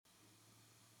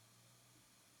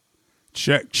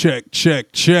Check, check,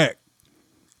 check, check.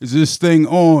 Is this thing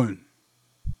on?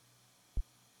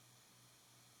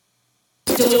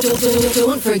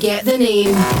 Don't forget the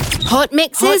name. Hot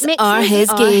mixes are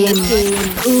his game.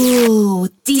 Ooh,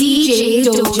 DJ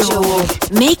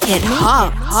Dojo. Make it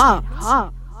hot.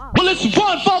 Well, it's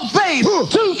 1 for bass,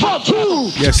 2 for two.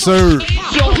 Yes, sir.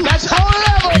 That's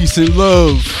how it Peace and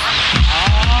love.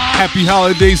 Happy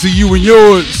holidays to you and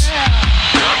yours.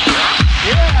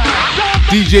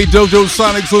 DJ Dojo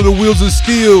Sonics on the wheels of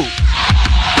steel.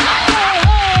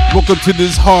 Welcome to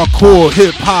this hardcore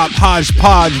hip-hop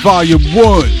hodgepodge volume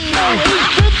 1.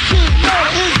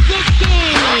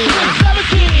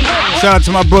 Shout out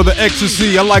to my brother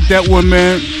Ecstasy. I like that one,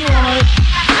 man.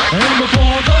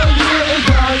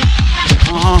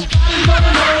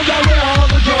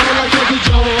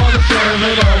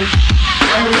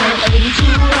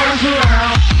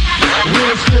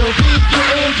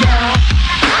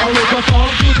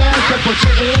 Put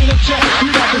you in a check, you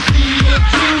got to see it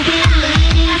to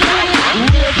believe it.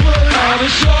 We're putting on a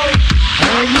show,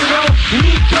 and you know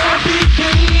we can't be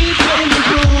clean. Can you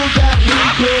prove that we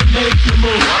could make you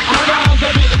move? Our rhymes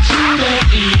are written to the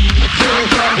E.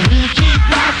 We keep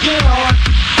rocking on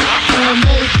and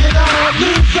making all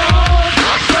new songs.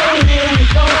 So here we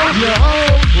go, yo,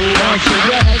 once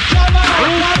again. Come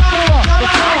on.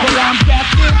 Well, I'm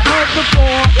Captain Earth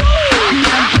before.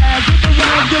 I'm tagging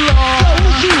around the law.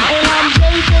 And I'm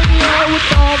Jason here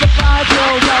with all the five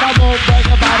rolls that I won't brag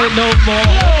about it no more.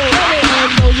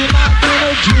 And no, you're not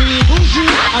gonna dream.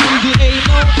 I mean, there ain't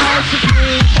no man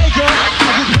supreme. Hey girl, I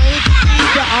just wait to see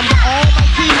that I'm the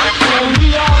almighty. And we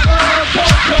are the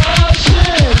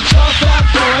percussion. Jump out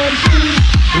for MC.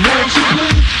 Won't you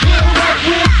please hear what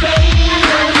we're saying?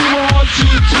 And we want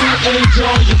you to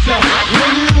enjoy yourself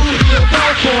when you hear the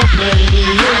foreplay.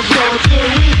 So till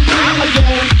we meet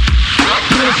again,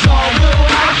 this song will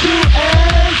have to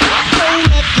end. So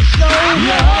let the show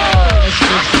let's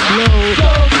just flow.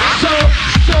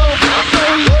 So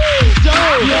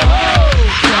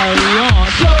carry on.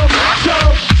 So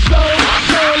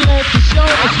let the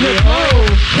show flow.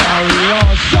 Carry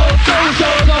on. So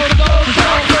let the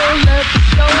show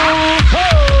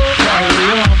carry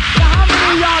on. Now how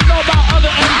many of y'all know about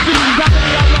other MCs? How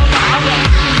many of y'all know about other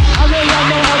MCs? How many of y'all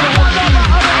know other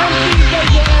MCs?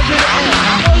 Raise your hands in the air. Oh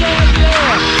yeah.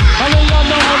 How many of y'all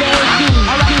know other MCs?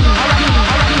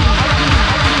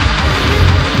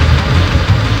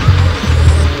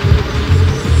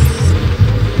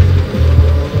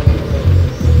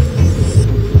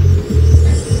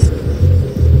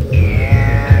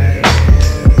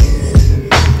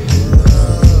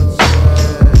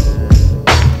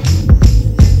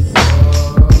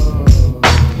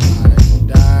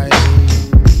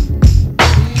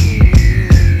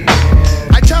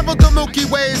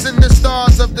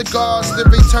 Cigars that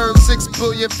return 6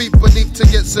 billion feet beneath to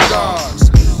get cigars.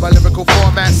 My lyrical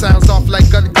format sounds off like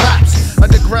gun claps.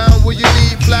 Underground where you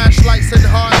need flashlights and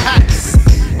hard hats.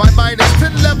 My mind is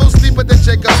 10 levels deeper than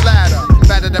Jacob's ladder.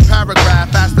 Fatter than paragraph,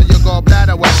 faster your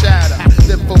gallbladder will shatter.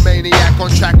 Nymphomaniac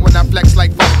on track when I flex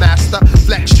like Funkmaster.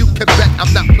 Flex, you can bet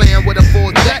I'm not playing with a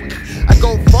full deck. I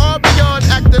go far beyond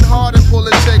acting hard and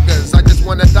pulling triggers. I just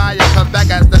wanna die and come back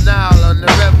as the Nile on the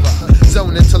river.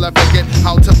 Zone until I forget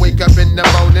how to wake up in the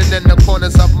morning. And the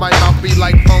corners of my mouth be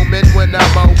like foaming when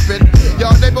I'm open.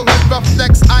 Y'all neighborhood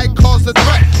roughnecks, I cause a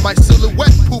threat. My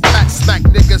silhouette poop hat smack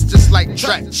niggas just like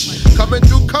Tretch. Coming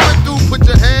through, put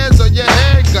your hands on your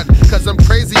handgun. Cause I'm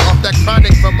crazy off that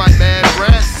chronic from my man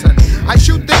Branson. I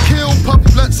shoot the kill, puff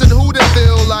blunts and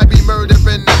Hooterville. I be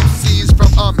murdering MCs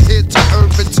from here to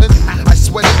Irvington. I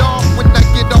sweat it off when I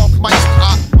get off my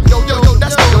spot. Yo,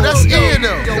 that's Ian.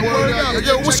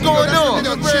 Yo, what's going on?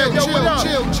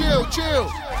 Chill.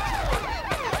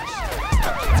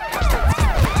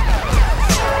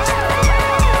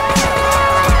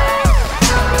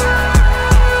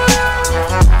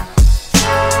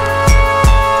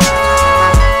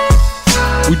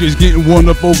 We just getting warmed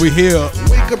up over here.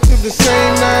 Wake up to the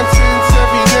same nonsense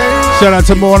every day. Shout out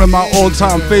to one of my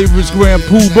all-time favorites, Grand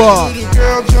Poobah.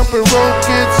 Girl jumping rope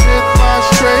gets hit by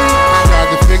straight. Try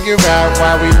to figure out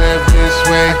why we live this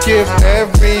way. I give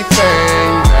everything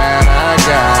that I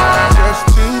got just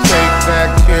to make that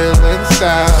killing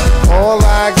stop. All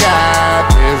I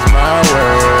got is my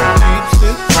word. Keeps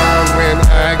it calm when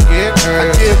I get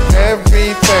hurt. I give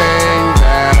everything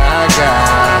that I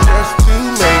got just to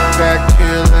make that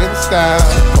killing stop.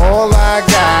 All I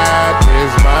got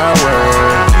is my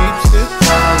word. Keeps it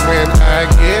calm when I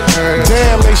get hurt.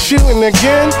 Damn, they shooting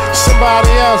again,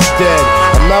 somebody else dead.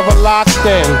 I'm never locked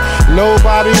in,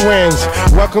 nobody wins.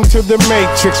 Welcome to the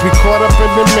Matrix, we caught up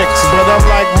in the mix. But I'm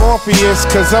like Morpheus,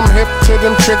 cause I'm hip to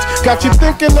them tricks. Got you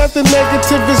thinking that the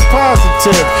negative is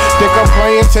positive. Think I'm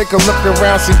playing, take a look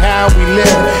around, see how we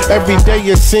live. Every day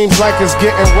it seems like it's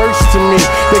getting worse to me.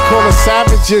 They call us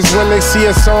savages when they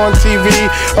see us on TV.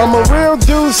 I'm a real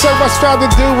dude, so I strive to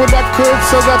do what I could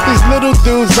so that these little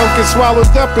dudes don't get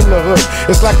swallowed up in the hood.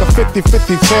 It's like a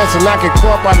 50-50 chance and I get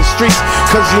caught by the streets.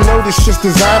 Cause you know this shit's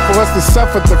designed for us to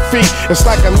suffer defeat. It's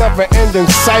like a never-ending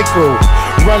cycle.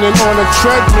 Running on a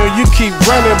treadmill, you keep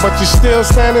running, but you're still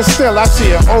standing still. I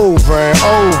see it over and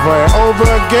over and over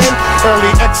again. Early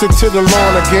exit to the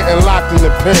lawn or getting locked in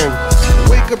the pen.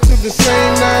 Wake up to the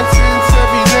same nonsense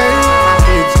every day.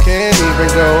 Kids can't even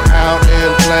go out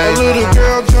and play. A little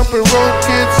girl jumping rope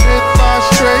gets hit by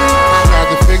stray. Try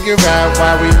to figure out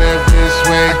why we live this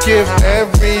way. I give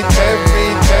every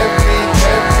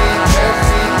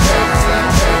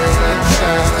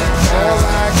all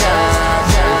I got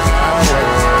is my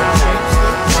word.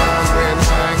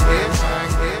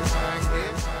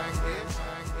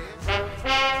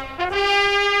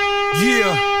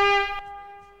 Yeah,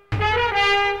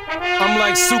 I'm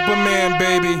like Superman,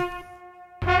 baby.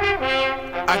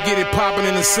 I get it poppin'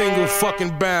 in a single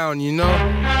fucking bound, you know?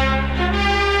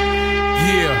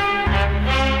 Yeah.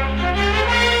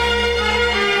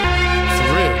 For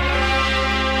real.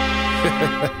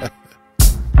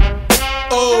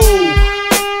 Oh,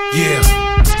 yeah.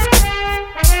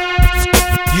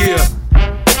 Yeah.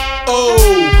 Oh,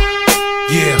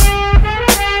 yeah.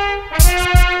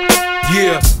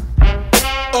 Yeah.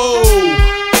 Oh,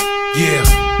 yeah.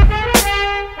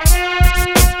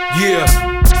 Yeah.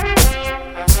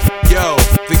 Yo,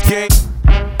 the game.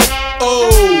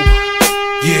 Oh,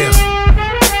 yeah.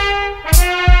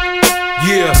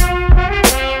 Yeah.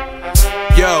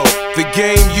 Yo, the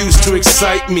game used to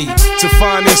excite me. To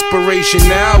find inspiration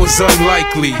now is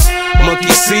unlikely. Monkey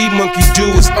see, monkey do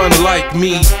is unlike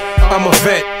me. I'm a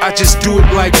vet, I just do it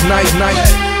like night.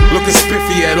 Looking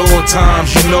spiffy at all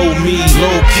times, you know me.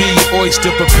 Low key,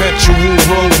 oyster perpetual,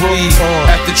 roll.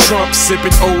 At the Trump,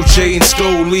 sipping OJ and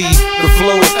Stoli. The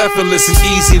flow is effortless and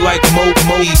easy like Mo.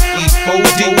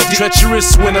 OD,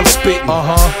 treacherous when I'm spitting.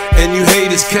 And you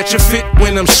haters catch a fit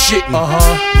when I'm shitting.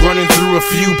 Running through a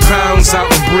few pounds out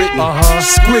in Britain.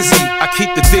 Squizzy, I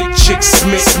keep the thick chicks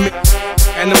smith.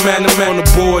 And the man on the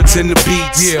boards and the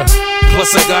beats. Yeah.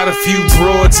 Plus I got a few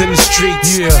broads in the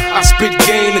streets. Yeah. I spit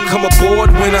game to come aboard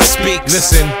when I speak.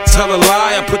 Listen, tell a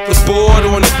lie, I put the board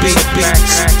on the beat.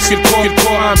 Get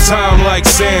caught time like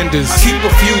Sanders. I keep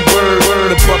a few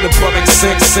word above the public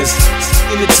senses.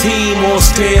 In the team, all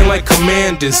stand like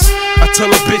commanders. I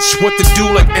tell a bitch what to do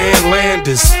like Ann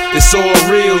Landers. It's all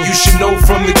real, you should know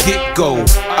from the get-go.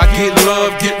 I get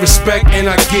love, get respect, and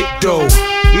I get dough.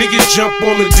 Niggas jump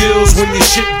on the deals when your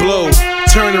shit blow.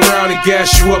 Turn around and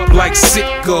gas you up like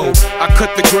Sitco. I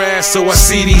cut the grass so I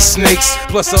see these snakes.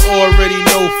 Plus I already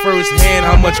know firsthand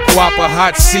how much guap a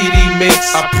hot CD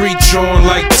makes. I preach on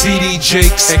like TD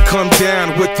Jakes and come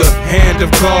down with the hand of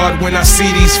God when I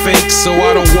see these fakes. So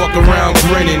I don't walk around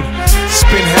grinning.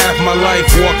 Spend half my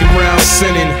life walking around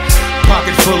sinning.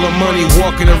 Pocket full of money,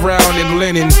 walking around in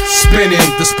linen. Spinning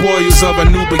the spoils of a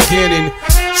new beginning.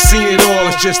 Seen it all,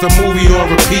 it's just a movie on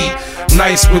repeat.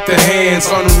 Nice with the hands,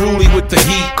 unruly with the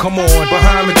heat. Come on,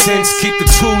 behind the tents, keep the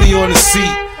toolie on the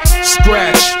seat.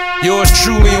 Scratch, yours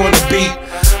truly on the beat.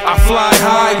 I fly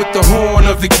high with the horn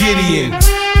of the Gideon.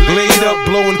 Laid up,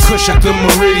 blowing kush at the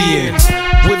Meridian.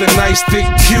 With a nice thick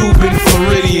Cuban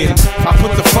Floridian. I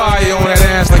put the fire on that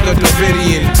ass like a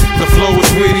Davidian. The flow is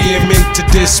witty and meant to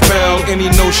dispel any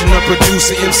notion of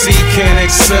producing MC can't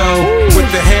excel. With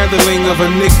the handling of a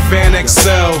Nick Van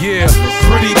Excel. Yeah,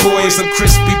 pretty boy and some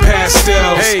crispy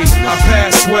pastels. Hey, I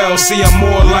pass well, see I'm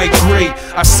more like great.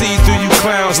 I see through you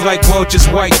clowns like Welch's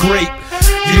white grape.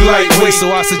 You lightweight, so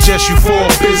I suggest you fall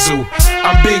bizzle.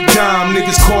 I'm Big Dom,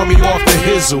 niggas call me off the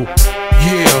hizzle.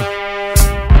 Yeah.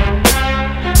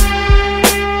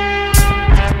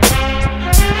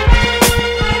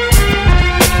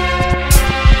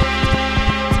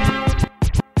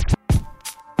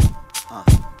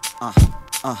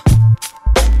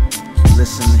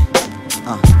 Listening,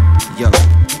 yo, are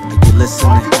you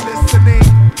listening?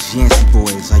 Jancy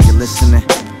boys, are you listening?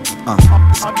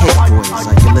 It's Cake boys,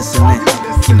 are you listening?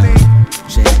 You know,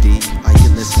 JD, are you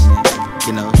listening?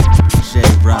 You know,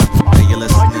 J-Rock, are you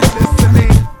listening?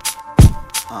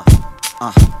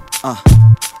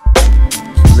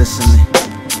 Listening,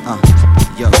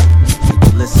 yo, are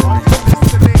you listening?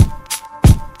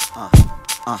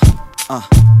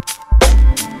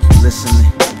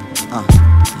 Listening. Yo, are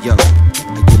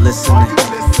you listening?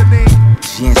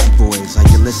 GNC boys, are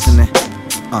you listening?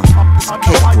 It's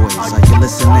Cake boys, are you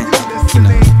listening? You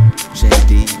know,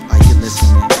 JD, are you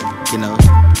listening? You know,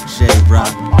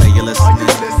 J-Rock, are you listening?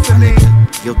 My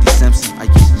nigga, Guilty Simpson, are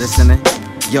you listening?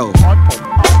 Yo,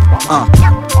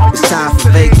 it's time for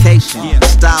vacation. The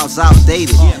style's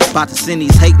outdated. About to send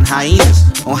these hating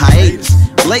hyenas on hiatus.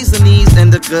 Blazing these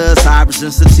indicas, hybrids,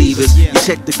 and sativas. You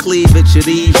check the cleavage of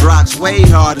these rocks way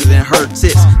harder than her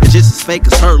tits. They're just as fake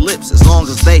as her lips, as long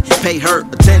as they pay her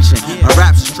attention. My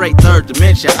rap's a straight third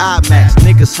dimension, IMAX.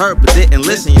 Niggas heard but didn't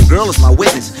listen. Your girl is my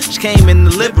witness. She came in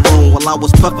the living room while I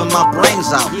was puffing my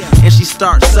brains out, and she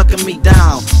started sucking me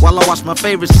down while I watched my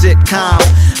favorite sitcom.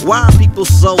 Why are people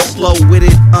so slow with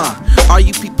it? Are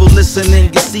you people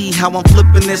listening? You see how I'm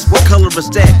flipping this? What color is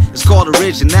that? It's called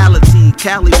originality.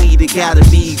 Cali weed, it gotta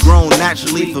be grown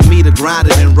naturally for me to grind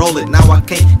it and roll it. Now I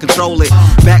can't control it.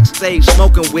 Backstage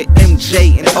smoking with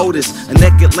MJ and Otis. A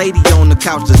naked lady on the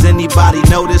couch, does anybody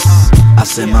notice? I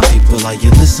said, my people, are you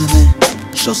listening?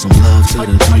 Show some love to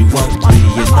the 313,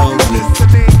 you know me.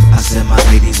 I said, my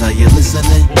ladies, are you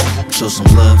listening? Show some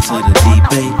love to the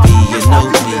D-Baby, you know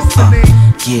me.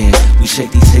 Yeah, we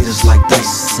shake these haters like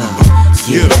dice,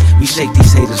 yeah, we shake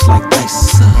these haters like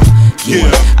dice,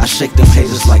 yeah, I shake them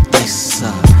haters like dice,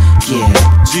 yeah.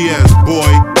 GS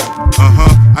boy,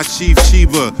 I chief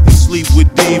Chiba and sleep with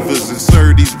divas and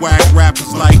serve these whack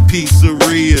rappers like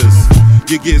pizzerias.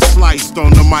 You get sliced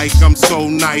on the mic, I'm so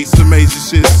nice.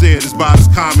 Amazing shit said is about as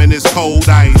common as cold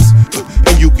ice.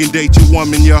 And you can date your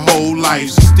woman your whole life,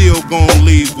 she still gon'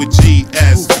 leave with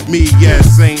GS. Me,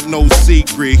 yes, ain't no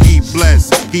secret. He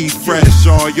blessed, he fresh.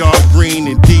 All y'all green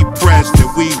and depressed, and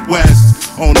we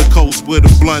west on the coast where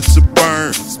the blunts are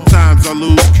burned. Sometimes I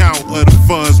lose count of the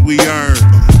funds we earn.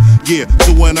 Yeah,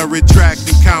 so when I retract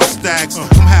and count stacks,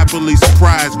 I'm happily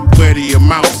surprised where the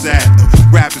amount's at.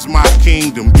 Rap is my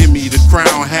kingdom, give me the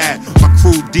crown hat. My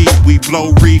crew deep, we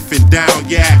blow reef and down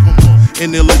yak.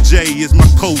 And Illa J is my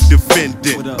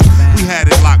co-defendant. We had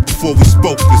it locked before we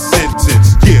spoke the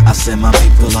sentence. Yeah. I said, my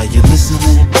people, are you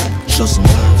listening? Show some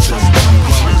love, show some love.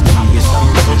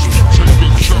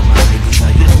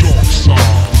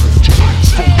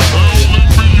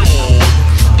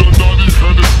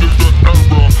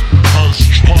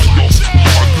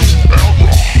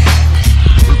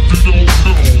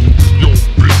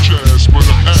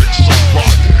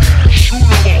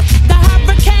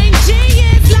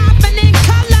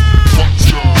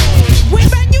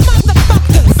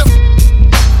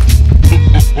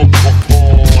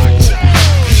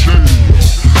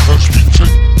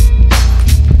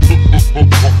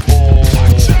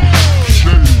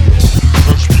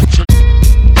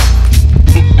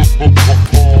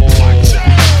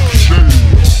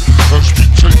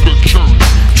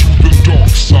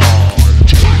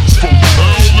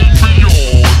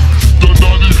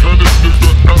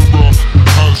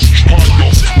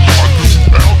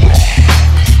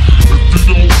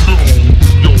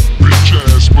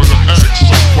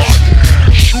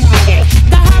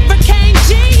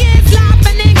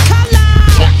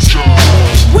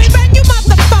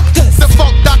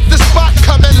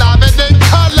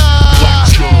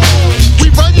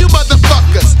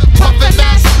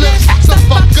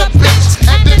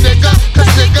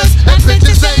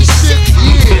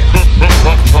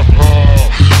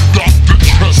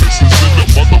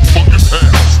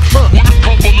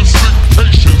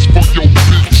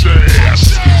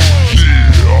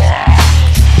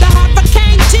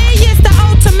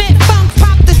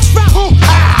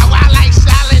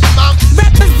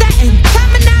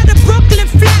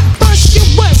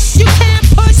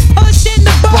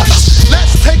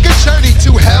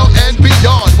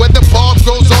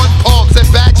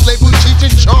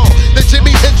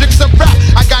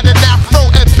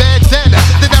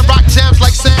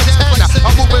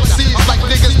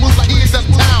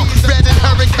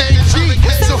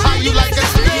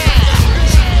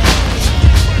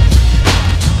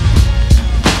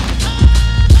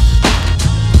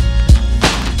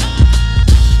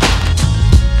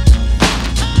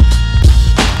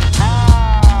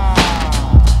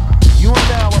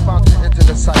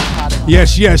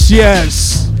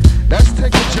 Yes. Let's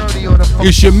take a journey on a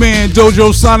It's your man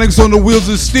Dojo Sonics on the wheels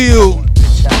of steel.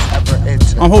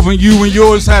 I'm hoping you and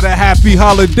yours had a happy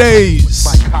holidays.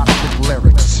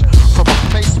 lyrics from a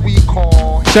place we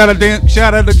call. Shout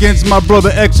out against my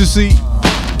brother Ecstasy.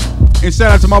 And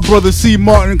shout out to my brother C.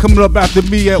 Martin coming up after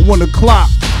me at 1 o'clock.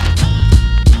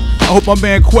 I hope my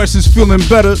man Quest is feeling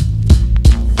better.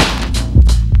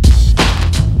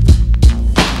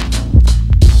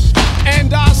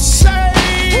 And I say,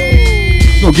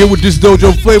 Gonna get with this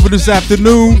dojo flavor this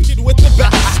afternoon. with the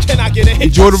best. Can I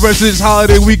Enjoy the rest of this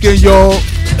holiday weekend, y'all.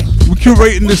 We're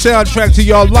curating the soundtrack to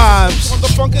y'all lives. On the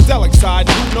funkadelic side,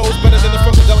 who knows better than the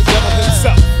funkadelic devil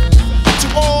himself? To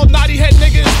all naughty head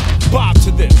niggas, bob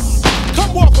to this.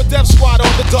 Come walk with Def Squad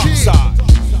on the dark side.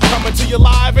 Coming to you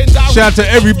live and direct. Shout out to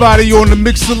everybody on the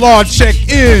Mixlr check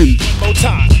in. No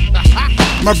time.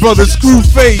 My brother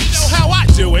Screwface. You know how I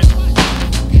do it.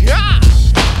 God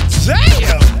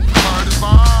damn.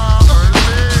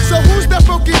 So who's that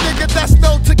funky nigga that's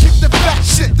known to kick the back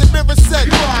shit? The mirror said,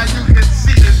 you are, you can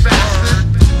see it,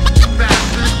 bastard.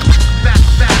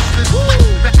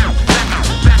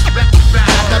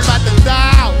 I'm about to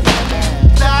down.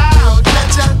 Down,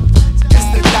 catcha. It's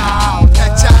the down,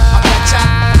 catcha.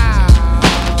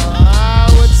 I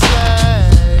would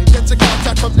say, get your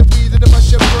contact from the weed and the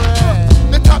mush of bread.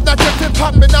 The top notch of hip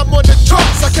hop and I'm on the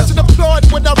trucks. I catch an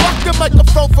applaud when I rock the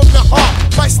microphone from the heart.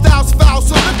 My style's foul,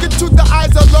 so look into the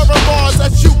eyes of Laura Mars.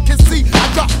 As you can see,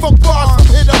 I drop funk bars from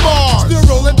here to Mars. Still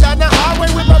rolling down the highway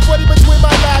with my buddy between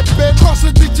my lap bend.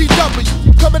 Crossing the GW,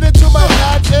 coming into my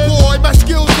head end. Boy, my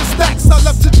skills are stacks. I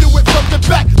love to do it from the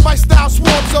back. My style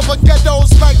swarms over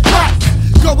ghettos like crack.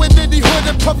 Go in any hood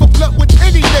and puff a blunt with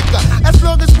any nigga. As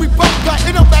long as we both got,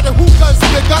 it don't matter who guns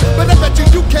nigga. But I bet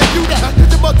you can't do that. Cause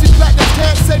the multi-platinum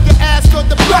can't save your ass on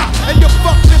the block. And you're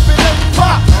fucked if it ain't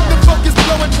pop. The funk is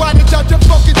blowing wide out your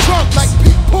fucking trunk. Like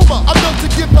Pete Puma, I'm known to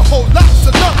give the whole lots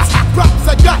of lumps. Props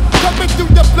I got coming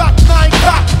through the block, 9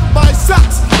 cop. My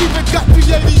socks even got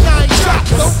 389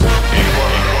 shots. So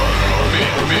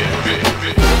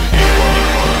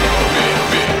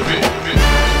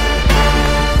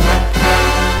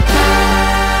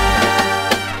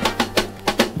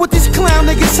what these clown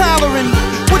niggas hollering?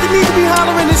 What they need to be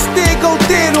hollering is stay go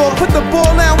dead or put the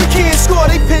ball down, we can't score.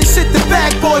 They pin shit the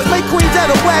backboards, make queens out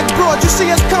of whack broad. You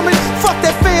see us coming? Fuck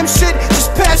that fam shit,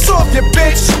 just pass off your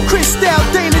bitch. Chris style,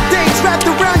 day to day, wrapped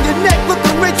around your neck,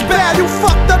 looking rich bad. You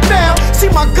fucked up now.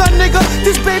 See my gun, nigga?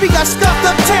 This baby got stuffed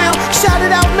uptown. Shout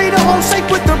it out, made a home safe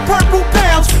with the purple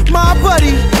pounds. My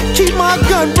buddy, keep my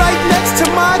gun right next to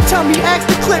my tummy. Ask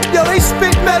the clip, yo, they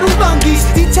spit metal lungies.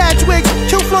 Detach wigs,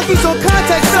 kill flunkies on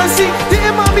contact, son. See,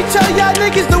 didn't mommy tell y'all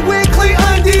niggas to wear clean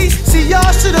undies? See,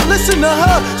 y'all should've listened to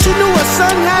her. She knew her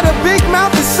son had a big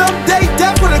mouth and someday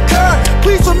death would occur.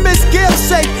 Please for Miss Gail's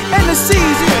sake and the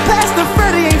C's. Pastor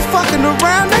Freddie ain't fucking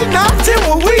around, they knocked him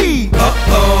with weed.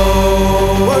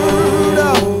 Word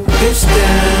up, it's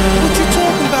down. What you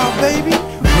talking about, baby?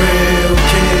 Real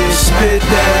kids spit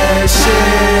that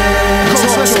shit.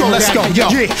 Let's go, yo.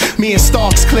 Yeah. Me and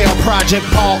Starks clear Project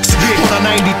Parks. On a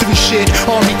 93 shit,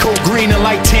 Army Code Green and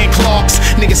light tan clocks.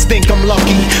 Niggas think I'm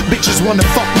lucky, bitches wanna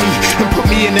fuck me and put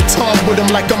me in the tub with them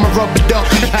like I'm a rubber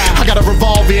ducky. I got a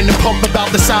revolver in the pump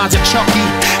about the size of Chucky.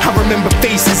 I remember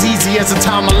faces easy as a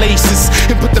time of laces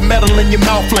and put the metal in your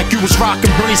mouth like you was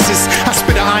rocking braces. I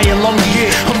spit an iron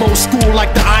lungy, I'm old school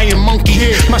like the Iron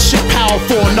Monkey. My shit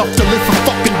powerful enough to lift a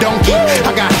fucking donkey.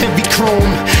 I got heavy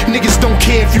chrome, niggas don't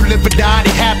care if you live or die,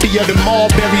 they happier than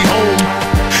Marbury home.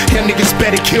 Y'all niggas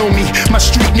better kill me, my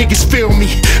street niggas feel me.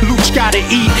 Luch gotta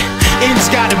eat, ends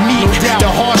gotta meet. The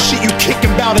hard shit you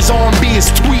kicking about is R&B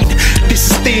is tweet. This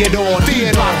is Theodore,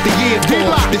 D-Block, the year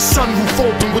door. The sunroof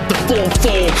open with the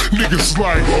 4-4. Niggas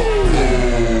like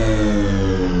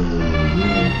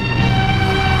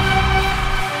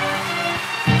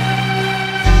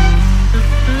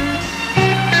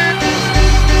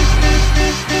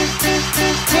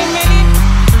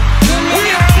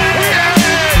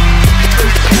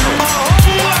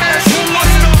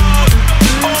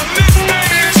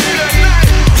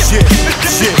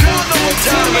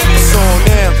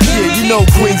know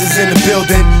Queens is in the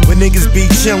building, where niggas be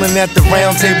chillin' at the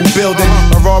round table building.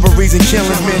 My robberies and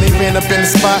killings, man, they ran up in the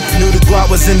spot, knew the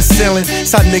guap was in the ceiling.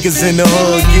 Saw niggas in the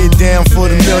hood get down for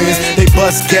the millions. They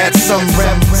bust cats, some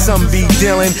rap, some be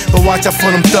dealing. But watch out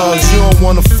for them thugs, you don't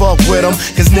wanna fuck with them,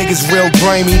 cause niggas real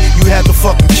grimy, you have to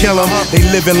fucking kill them. They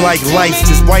living like life,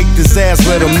 just wipe this ass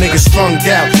with them. Niggas strung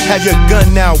out, have your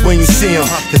gun out when you see him.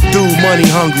 Cause dude money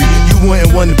hungry, you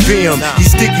wouldn't wanna be him. He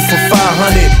stick you for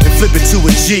 500 and flip it to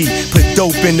a G. Put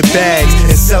dope in the bags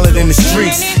and sell it in the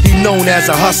streets. He known as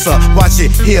a hustler, watch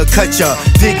it, he'll cut ya.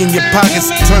 Dig in your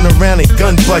pockets, turn around and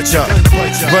gun butt ya.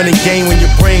 Running game when your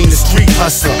brain the street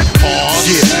hustler.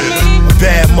 Yeah, a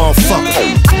bad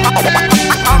motherfucker.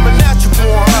 I'm a natural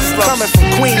born hustler, coming from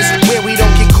Queens, where we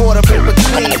don't get caught up in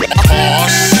between. Oh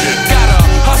shit, gotta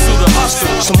hustle to hustle.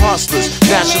 Some hustlers,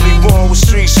 naturally born with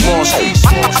street small.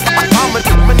 I'm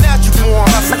a natural born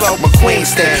hustler, McQueen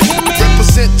stand.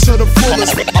 represent to the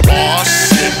fullest.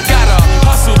 Gotta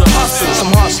hustle to hustle.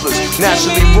 Some hustlers,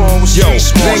 naturally born with street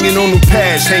smarts. Banging on them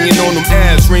pads, hanging on them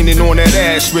abs, raining on that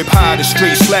ass, rip high to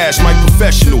straight slash, my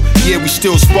professional. Yeah, we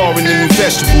still sparring in them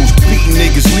vegetables, beating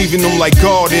niggas, leaving them like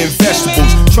garden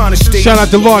vegetables. Trying to stay. Shout out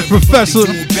to Large Professor.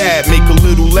 Bad, make a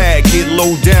little lag, get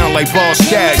low down like Boss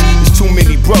Cash. There's too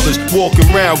many brothers walking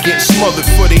around getting smothered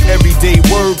for their everyday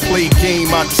wordplay game.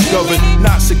 I discovered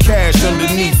knots of cash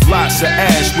underneath lots of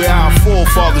ash, where our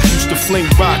forefathers used to fling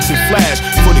rocks and flash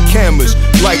for the cameras,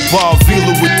 like Bob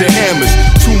Vila with the hammers.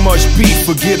 Too much beef,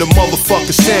 forget a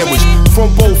motherfucker sandwich.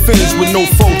 From both ends with no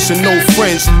folks and no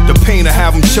friends. The pain to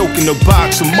have them choking the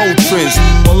box of Motrins,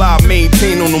 while I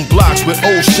maintain on them blocks with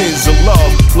oceans of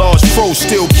love. Large Pro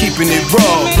still keeping it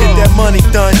raw. Get that money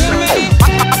done.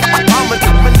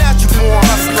 I'm a natural born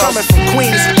hustler. Coming from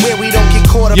Queens, where we don't get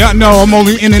caught up. Y'all know I'm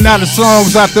only in and out of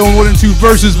songs after one and two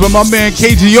verses, but my man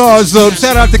KGR's up.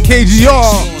 Shout out to KGR.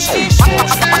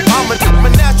 I'm a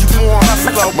natural born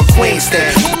hustler. I'm a Queens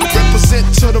state. Represent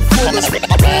to the fullest.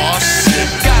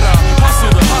 Gotta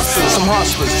hustle to hustle. Some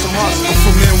hustlers, some hustlers. I'm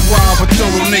from NY, but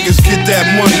thorough niggas get that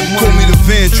money. Call me the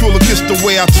ventriloquist, the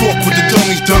way I talk with the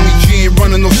dummies. Dummy G ain't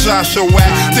running no sideshow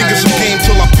act. Think it's a game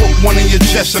till I put one in your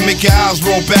chest and make your eyes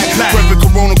roll back. Brevet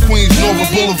Corona, Queens, Northern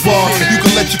Boulevard. You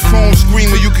can let your chrome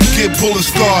scream or you can get bullet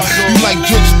scarred. You like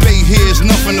Jukes Bay, here's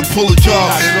nothing to pull a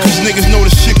jar. Cause niggas know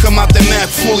the shit come out that Mac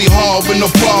fully hard with no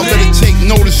bar. Better take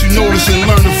notice, you notice and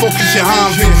learn to focus your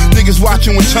hands. Niggas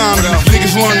watching with time,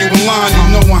 niggas learning with line.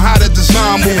 You knowing how to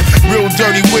design move. Real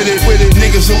dirty with it.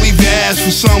 Niggas will leave your ass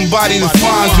for somebody to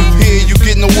find you. Here you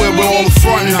get nowhere with all the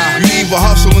frontin'. You either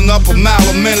hustling up a mile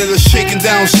a minute or shaking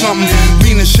down something.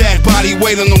 Being a shack body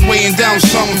weight on them weighing down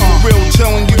something. For real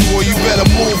telling you, boy, you better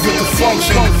move with the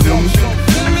function. I'm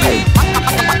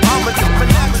a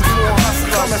natural born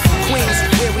hustler. Coming from Queens,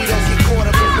 where we don't get caught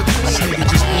up in between. Nigga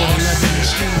just bought 11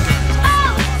 machine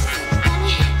guns.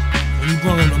 And he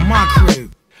brought them to my crib.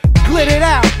 Glittered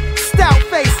out, stout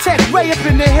face, check way up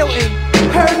in the Hilton.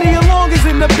 Heard Nia Long is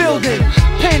in the building.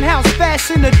 Penthouse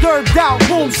fashion, the dirt out,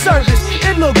 room service.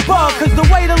 It look bug, cause the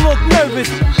waiter look nervous.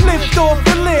 Lift off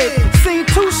the lid, seen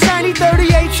two shiny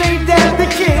 38s, ain't that the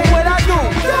kid? What I do?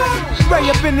 Ray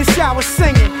up in the shower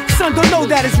singing. Son don't know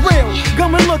that it's real.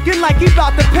 Gummin looking like he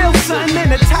bout to pill something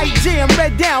in a tight jam.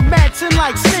 Red down, matching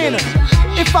like Santa.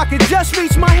 If I could just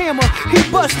reach my hammer, he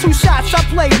bust two shots, I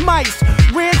played mice.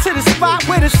 Ran to the spot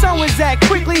where the sun was at.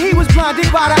 Quickly he was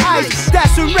blinded by the ice.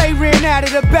 That's when Ray ran out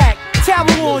of the back. Towel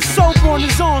on, soap on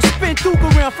his arm, spin Duke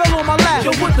around, fell on my lap.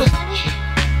 Yo, what the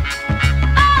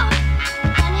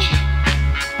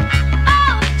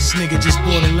This nigga just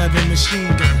bought 11 machine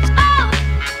guns.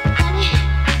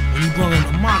 And he brought them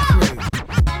to my crib.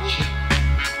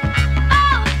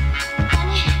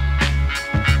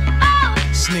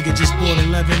 This nigga just bought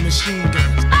 11 machine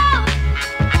guns.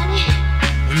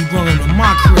 And he brought them to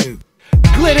my crib.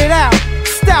 Glittered out,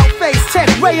 stout face, check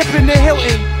way up in the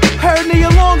Hilton. Heard Nia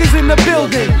Long is in the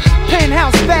building.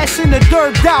 Penthouse fashion, the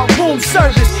dirt out, room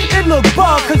service. It look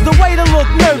bug, cause the waiter look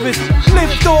nervous.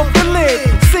 Lift off the lid,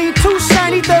 seen two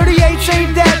shiny 38s,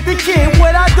 ain't that the kid?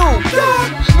 What I do?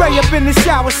 Ray up in the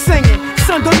shower singing.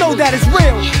 Son don't know that it's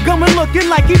real. Gummin looking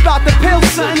like he bout to pill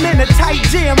something in a tight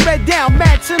jam. Red down,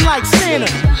 matching like Santa.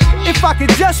 If I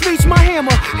could just reach my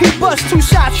hammer, he bust two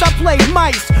shots, I played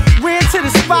mice. Ran to the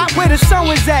spot where the sun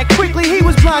was at. Quickly he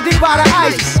was blinded by the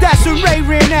ice. That's when Ray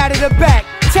ran out of the back.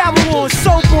 Towel on,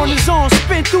 soap on his arm,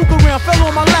 spin Duke around, fell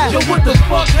on my lap. Yo, what the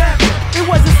fuck happened? It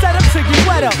wasn't set up to get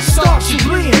wet up. Start you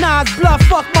bleeding. Nas blood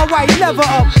fucked my right lever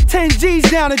up. 10 G's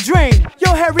down the drain.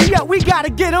 Yo, hurry up, we gotta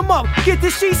get him up. Get the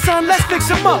sheets, son, let's fix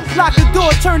him up. Lock the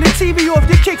door, turn the TV off,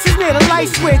 the kicks is near the light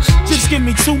switch. Just give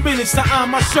me 2 minutes to iron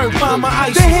my shirt, find my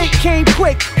ice. The hit came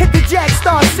quick, hit the jack,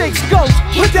 star 6, go.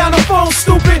 Put down the phone,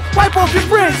 stupid, wipe off your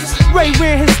wrist. Ray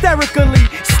ran hysterically,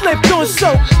 slipped on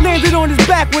soap, landed on his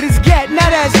back with his gat, now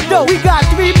that's dope. We got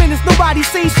 3 minutes, nobody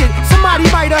say shit. Somebody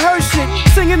might have heard shit,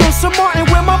 singing on some Martin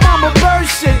where my mama bird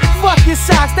shit. Fuck your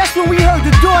socks, that's when we heard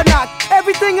the door knock.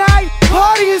 Everything I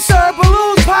party and serve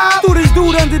balloons pop. Threw this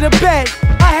dude under the bed.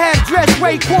 I had dressed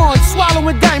Raekwon,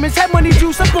 swallowing diamonds, had money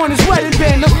juice up on his wedding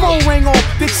band. The phone rang on,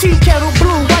 the tea kettle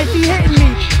blue, wifey hitting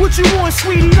me. What you want,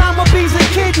 sweetie? Lima bees and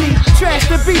kidney. Trash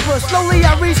the beeper, slowly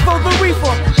I reach for the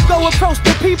reefer. Go approach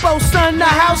the people, son, the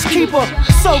housekeeper.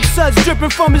 Soap suds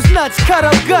dripping from his nuts, cut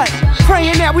up gut.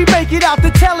 Praying that we make it out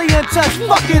the telly and touch.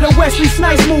 Fuck it, a Wesley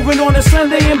Snipes moving on a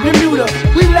Sunday in Bermuda.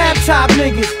 We laptop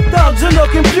niggas, thugs on the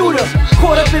computer.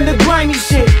 Caught up in the grimy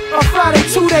shit. A Friday,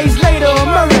 2 days later, a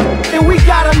murder. And we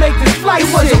gotta make this fly. like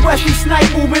it was a Wesley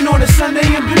Snipe movement on a Sunday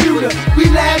in Bermuda. We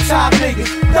laptop niggas,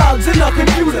 thugs in a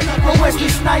computer. A Wesley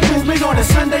Snipe movement on a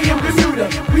Sunday in Bermuda.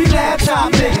 We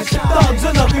laptop niggas, thugs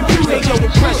in a computer. They know the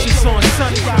pressure's on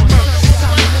Sunday.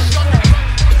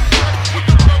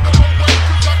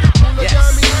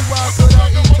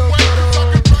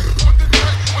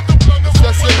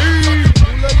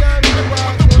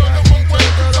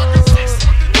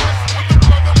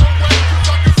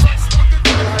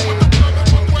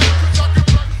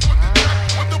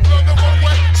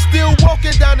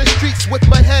 Down the streets with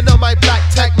my hand on my black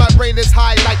tag. My brain is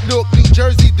high like Newark, New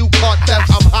Jersey do caught theft.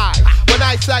 I'm high. When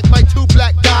I sack my two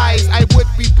black guys, I would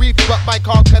be brief, but my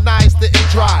car canines didn't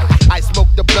dry. I smoke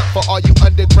the blunt for all you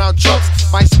underground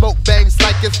chumps. My smoke bangs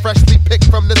like it's freshly picked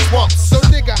from the swamps. So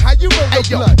nigga, how you roll a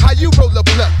blunt? How you roll a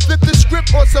blunt? Flip the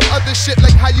script on some other shit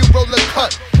like how you roll a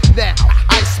cut. Now,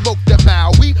 I smoke the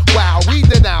Maui, wow, we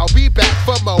then I'll be back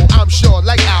for more, I'm sure,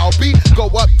 like I'll be.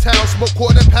 Go uptown, smoke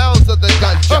quarter pounds of the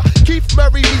ganja. Keith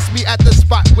Murray meets me at the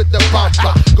spot with the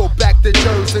bumper. Go back to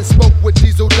Jersey and smoke with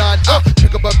Diesel Don.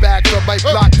 Pick up a bag from my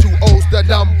block, 2 O's the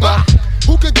number.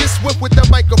 Who can get swift with the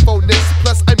microphone this?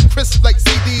 Plus I'm crisp like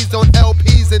CDs on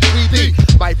LPs and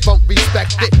 3D. My funk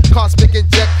respected, cosmic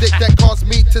injected. That caused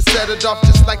me to set it off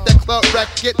just like that club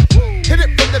record. Hit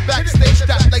it from the backstage,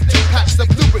 stop like 2 packs of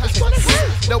lubricants.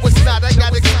 No it's not, I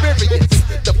got experience.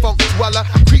 The funk dweller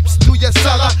creeps through your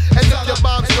cellar. And if your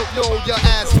moms don't know, your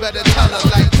ass better tell her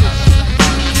like this.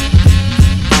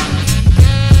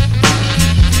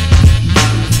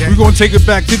 We're gonna take it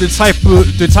back to the type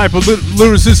of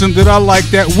lyricism that I like,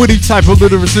 that witty type of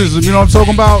lyricism. You know what I'm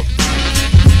talking about?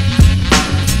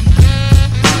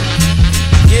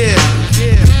 Yeah.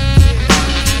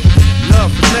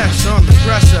 Love finesse on the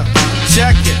dresser.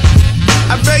 Check it.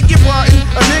 I beg your pardon,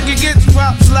 a nigga gets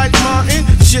props like Martin.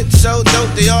 Shit so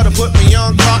dope, they oughta put me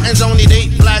on cartons. Only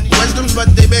date black wisdoms,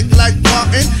 but they big like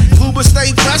Martin. Cuba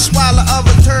stay fresh while the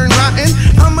other turn rotten.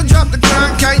 I'ma drop the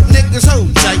concrete, niggas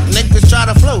hold tight. Niggas try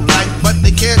to flow like, but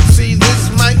they can't see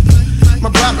this mic. My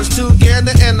proper's too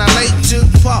gander and I late to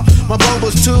pop. My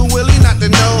bobo's too willy not to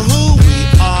know who we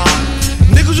are.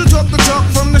 Niggas who talk the talk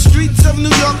from the streets of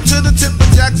New York to the tip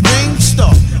of Jack's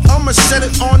Beanstalk. I'ma set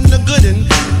it on the goodin'.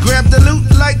 Grab the loot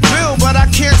like Bill, but I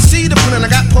can't see the plan. I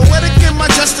got poetic in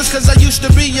my justice cause I used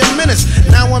to be a menace.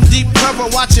 Now I'm deep cover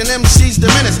watching MCs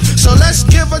diminish. So let's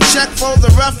give a check for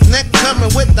the roughneck coming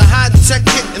with the high tech,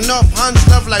 hitting off hun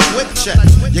stuff like whip check.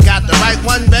 You got the right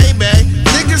one, baby.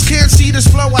 Niggas can't see this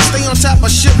flow, I stay on top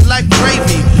of shit like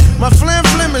gravy. My flim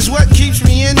is what keeps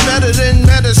me in better than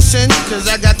medicine, cause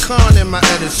I got corn in my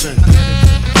Edison.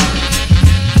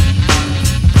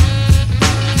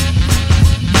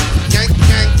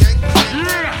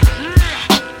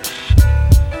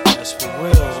 That's for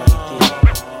real right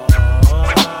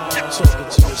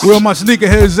there. Where my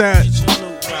sneakerheads at?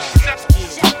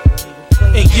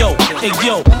 Hey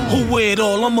yo, who wear it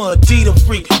all? I'm a Adidas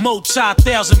freak,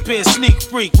 multi-thousand pair sneak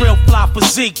freak, real fly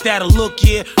physique that'll look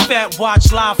yeah. Fat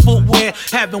watch, live footwear,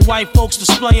 having white folks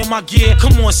displaying my gear.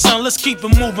 Come on son, let's keep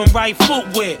it moving, right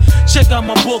footwear. Check out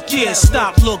my book, yeah.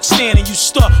 Stop, look, stand and you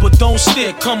stuck, but don't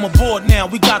stick. Come aboard now,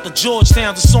 we got the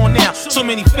Georgetown that's on now. So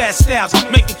many fat styles,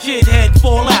 make a kid head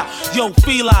fall out. Yo,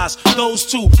 felines, those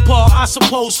two, Paul, I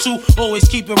suppose to always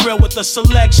keep it real with the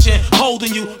selection.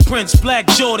 Holding you, Prince, Black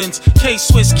Jordans,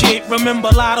 K-Swiss kid. Remember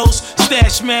Lottos,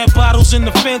 stash mad bottles in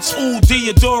the fence. Ooh,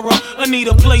 Deodora,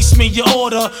 Anita, place me your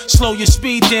order. Slow your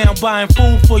speed down, buying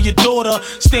food for your daughter.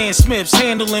 Stan Smiths,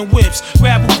 handling whips,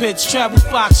 gravel pits, travel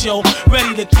fox, yo.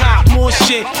 Ready to cop more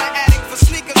shit.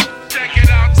 Check it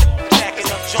out.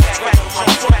 Backing up, jump, tracking my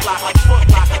foot lock like foot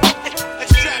lock.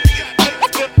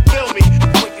 Feel me,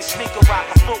 quick sneaker rock,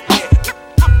 my footwear.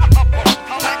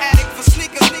 I'm an addict for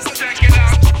sneakers. Check it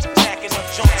out. Backing up,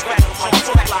 jump, tracking my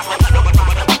foot lock like foot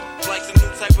lock. Like some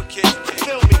new type of kid.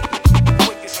 Feel me,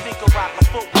 quick sneaker rock, my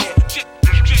footwear.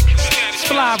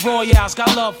 Fly Royales,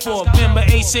 got love for it. Remember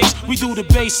A6, we do the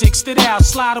basics. Stood out,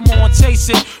 slide them on, taste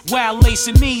it. Wild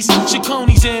lacing knees,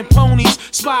 Chaconis and ponies.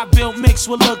 Spot built mixed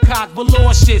with look cock,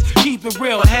 velour shit. Keep it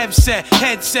real, headset,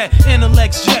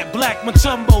 intellects jet. Black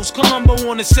Matumbos, Columbo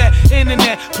on the set.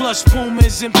 Internet, plus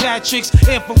Pumas and Patricks.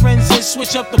 Air forensics,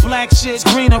 switch up the black shit.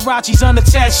 Green Hirachis,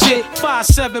 unattached shit.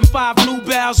 575 blue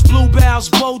bows,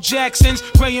 Bo Jacksons.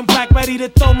 Gray and black, ready to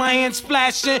throw my hands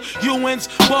flashing. Ewins,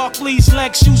 Barclays,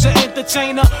 Lex, user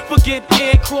entertainer. Forget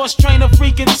air cross trainer,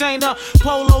 free container.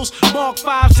 Polos, Mark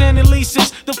 5s and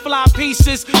Elises. The fly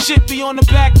pieces, shit be on the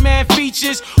back, man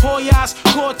features. Hoyas,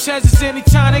 Cortezes,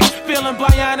 Anytonics. Feeling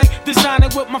bionic, designing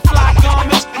with my fly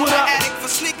garments. What up? Addict for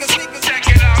sneakers. Check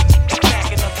it out.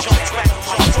 Backing up, jump, tracking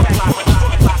my foot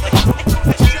lock.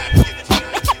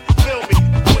 Feel me.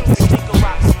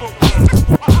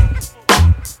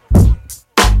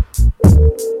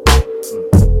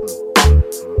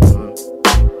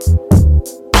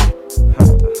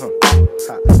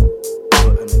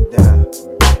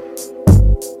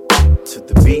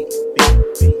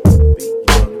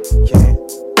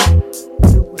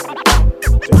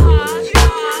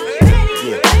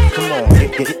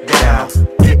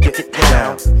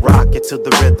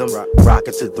 rhythm.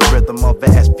 Rockin' to the rhythm of the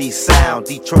SB sound.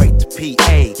 Detroit to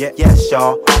PA. Yes,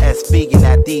 y'all. SB and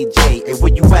that DJ. Hey,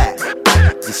 where you at?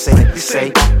 You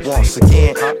say, once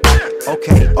again.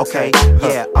 Okay,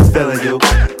 yeah, I'm feeling you.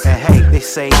 And hey, they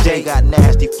say Jay got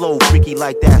nasty flow, freaky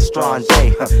like that strong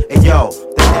J. And yo,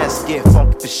 the S get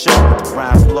funky for sure with the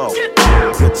rhyme flow.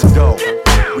 Good to go,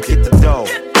 we get the dough.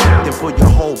 Then put your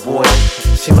whole boy.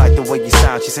 She like the way you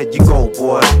sound, she said you go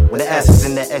boy. When the S is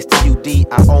in the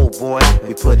STUDIO boy,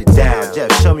 we put it down.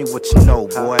 Jeff, show me what you know,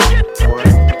 boy.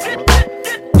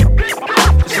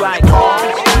 It's like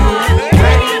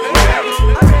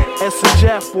S and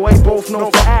Jeff, boy, both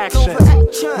known for action.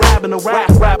 Grabbing the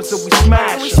rappers that we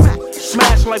smash.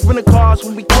 Smash like rental cars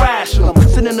when we crash them.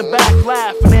 Sitting in the back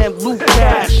laughing and loot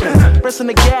cashing. Pressing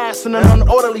the gas in an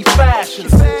unorderly fashion.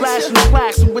 Flashing the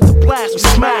plaques and with the blast we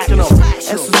smacking them.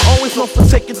 S is always known for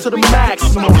taking to the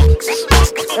maximum.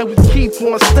 And we keep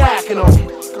on stacking them.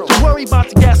 Don't worry about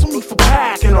the gas, no need for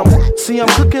packing them. See, I'm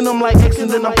cooking them like eggs and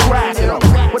then I'm cracking them.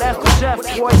 But after Jeff,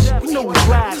 boy, you know we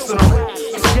blasting them.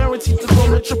 It's guaranteed to go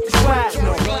to triple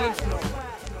platinum.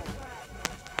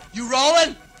 You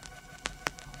rolling?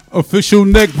 Official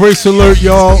neck brace alert,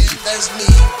 y'all.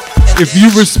 If you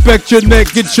respect your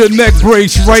neck, get your neck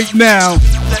brace right now.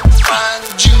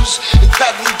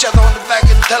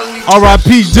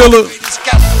 R.I.P. Dilla.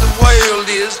 The world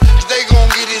is, they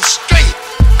gonna get it straight.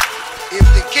 If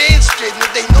they can't straighten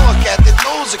it, they know a cat that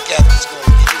knows a cat that's gonna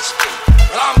get it straight.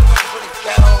 But I'm gonna put a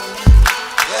cat on you.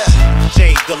 Yeah.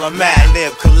 Jay Dilla Mad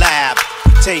Lib collab.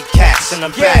 Take cats and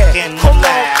I'm back in the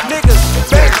lab. Niggas,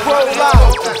 back roll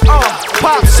out.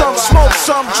 Pop some, smoke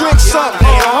some, drink some.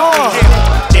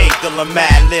 Jay Dilla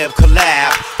Mad Lib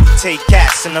collab. Take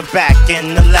cats and I'm back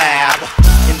in the lab.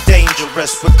 And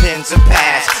dangerous with pens and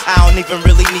pads. I don't even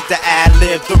really need to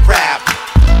ad-lib the rap.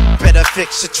 Better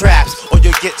fix your traps or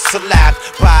you'll get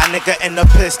slapped by a nigga in a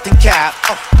piston cap.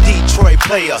 Detroit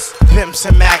players, pimps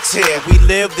and Max here. We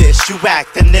live this, you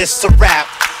act and this a rap.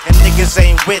 And niggas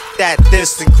ain't with that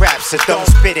distant crap, so don't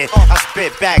spit it. I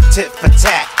spit back tit for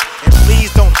tat. And please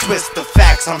don't twist the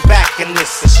facts. I'm back in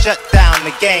this to shut down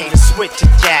the game and switch a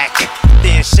jack.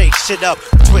 Then shake shit up,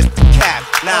 twist the cap.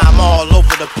 Now I'm all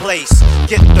over the place.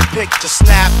 Get the picture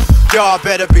snap. Y'all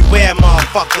better beware,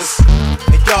 motherfuckers.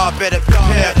 And y'all better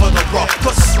prepare for the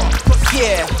ruckus.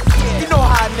 Yeah, you know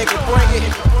how a nigga bring it.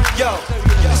 Yo,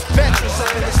 it's veterans up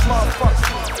in this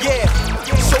motherfucker. Yeah,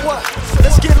 so what?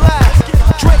 Let's get live.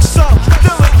 Drink some,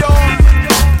 do it, y'all.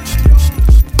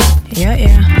 Yeah.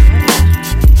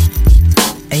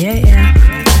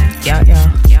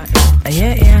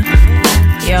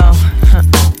 Yo.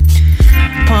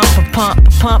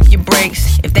 Pump your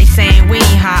brakes. If they saying we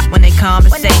ain't hot when they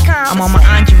conversate, I'm on my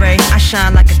Andre, I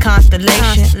shine like a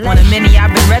constellation. One of many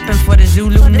I've been repping for the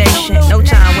Zulu Nation. No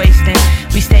time wasting,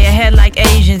 we stay ahead like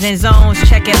Asians in zones.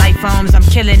 Check it like phones, I'm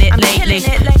killing it lately.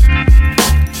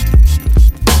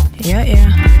 Yeah.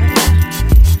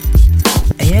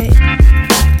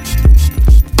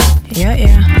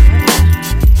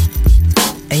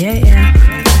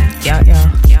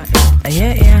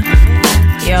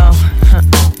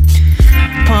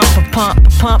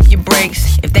 Pump your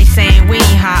brakes. If they saying we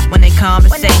ain't hot when they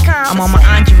conversate, I'm on my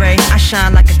Andre, I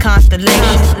shine like a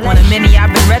constellation. One of many I've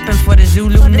been repping for the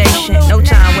Zulu Nation. No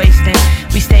time wasting,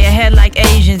 we stay ahead like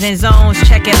Asians in zones.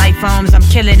 Check it like phones, I'm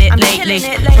killing it lately.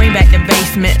 Bring back the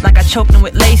basement like I choked them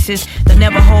with laces. They'll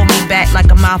never hold me back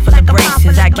like a mouth full of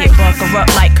braces. I get raw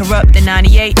corrupt like corrupt in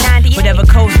 98. Whatever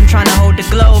coast I'm trying to hold the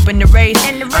globe in the race.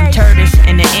 I'm Turtis,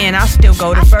 in the end I'll still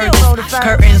go the furthest.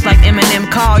 Curtains like Eminem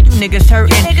call you niggas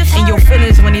hurting. In your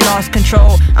feelings when he lost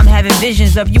control. I'm having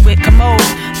visions of you with commodes.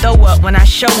 Throw up when I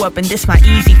show up and this my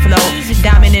easy flow.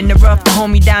 Diamond in the rough, the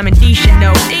homie Diamond D should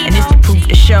know. And it's the proof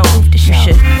to show. You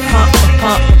should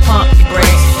pump your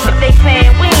brakes. If they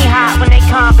saying we ain't hot when they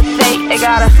conversate, they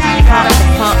gotta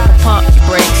pump your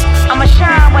brakes. I'ma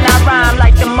shine when I rhyme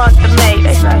like the month of May.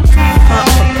 They say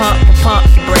pump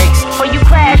your brakes. When you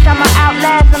crash, I'ma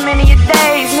outlast so many of your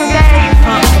days.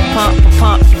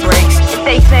 Pump your brakes. If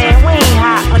they saying we ain't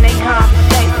hot when they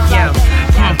conversate. Yo,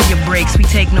 pump your brakes, we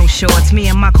take no shorts. Me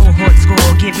and my cohort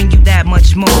score, giving you that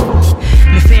much more.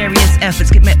 Nefarious efforts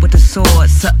get met with the sword.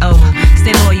 So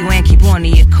stay loyal and keep on to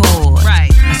your cause.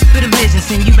 Right. I spit a vision,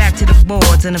 send you back to the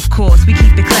boards. And of course, we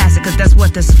keep it classic, cause that's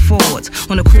what this affords.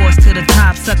 On the course to the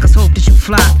top, suckers hope that you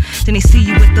flop. Then they see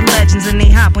you with the legends and they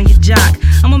hop on your jock.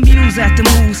 I'm amused at the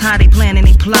moves, how they plan and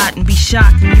they plot. And be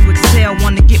shocked when you excel,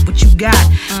 want to get what you got.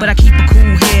 But I keep a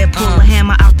cool head, pull a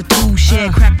hammer out the tool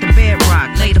shed, crack the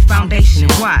bedrock, lay the foundation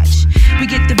and watch. We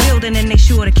get the building building and they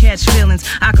sure to catch feelings.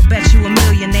 I could bet you $1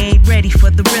 million they ain't ready for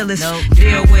the realest. Nope.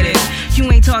 Deal with it.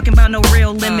 You ain't talking about no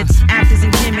real limits. Actors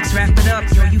and gimmicks, wrap it up,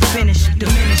 yo, you finish.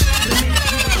 Diminish.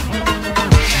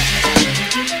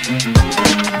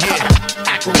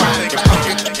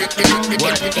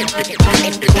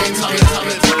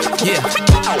 Yeah.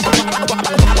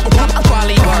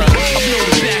 Wally, I blow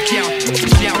the back out the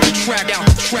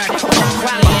track.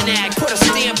 Wally and Ag, put a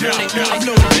stamp on it. I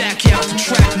blow the back out the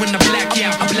track when I black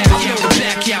out. I blow the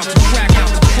back out the track.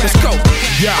 Let's go.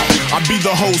 Yo, I be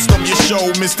the host of your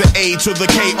show, Mr. A to the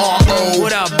KRO.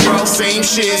 What up, bro? Same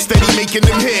shit, steady making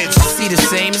them hits. See the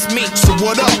same as me. So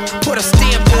what up? Put a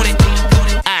stamp on it.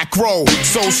 Acro,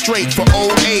 so straight for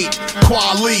 08.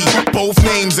 Quali, both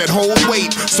names that hold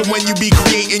weight. So when you be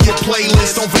creating your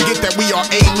playlist, don't forget that we are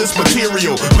A-list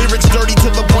material. Lyrics dirty to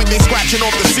the point they scratching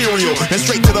off the cereal. And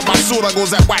straight to the basura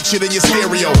goes that whack shit in your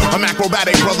stereo. I'm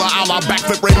acrobatic, brother, a la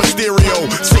backflip Rey Mysterio.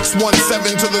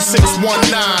 617 to the 619.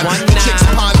 Chicks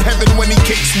pond heaven when he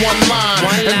kicks one line.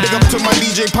 And big up to my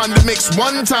DJ Panda Mix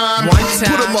one time.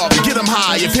 Put him up, get him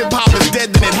high. If hip-hop is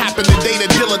dead, then it happened the day that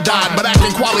Dilla died. But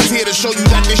acting Quali's here to show you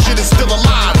that this shit is still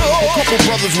alive. A couple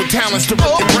brothers with talents to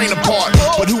rip your brain apart,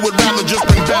 but who would rather just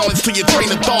bring balance to your train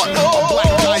of thought? A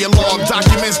black dialogue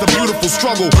documents the beautiful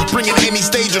struggle, bringing any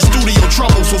stage or studio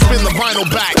trouble. So spin the vinyl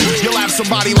back. You'll have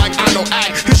somebody like I Know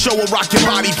Act. His show will rock your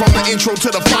body from the intro to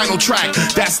the final track.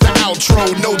 That's the outro,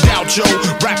 no doubt, yo.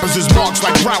 Rappers is marks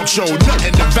like Groucho,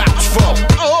 nothing to vouch for.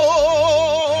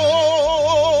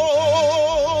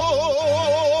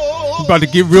 About to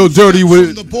get real dirty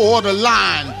with the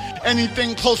borderline.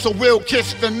 Anything closer will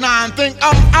kiss the 9. Think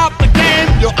I'm out the game,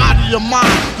 you're out of your mind.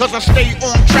 Cause I stay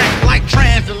on track like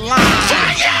transit lines.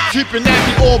 Keeping that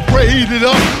me all braided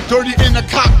up. Dirty in the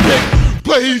cockpit,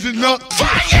 blazing up.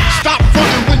 Stop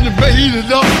fronting when you made it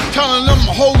up. Telling them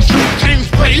hoes you can't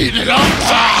fade it up.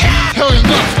 Hurling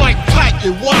nuts like tight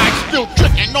and wide. Still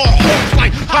tricking all hoes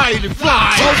like hide and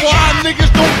fly. So why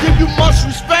niggas don't give you much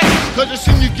respect? Cause I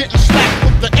seen you getting slapped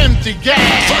with the empty gas.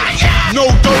 No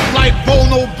dirt like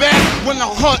Bono back when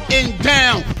I'm hunting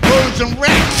down birds and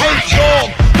rats. Hey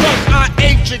dog, cause I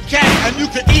ate your cat. And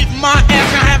you can eat my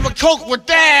ass and have a coke with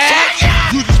that.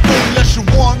 You just spoon unless you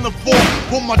want the fork.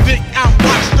 Put my dick out,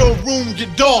 watch the room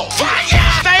get dark.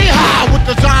 Stay high with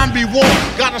the zombie walk.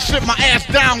 Gotta sit my ass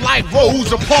down like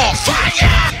Rosa Parks.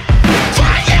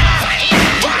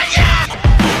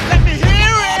 Let me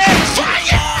hear it.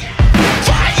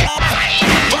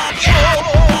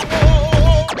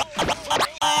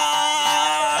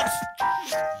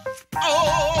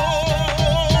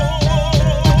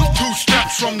 Two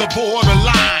steps from the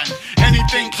borderline.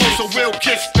 Anything closer will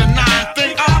kiss the 9.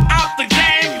 Think I'm out the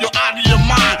game, you're out of your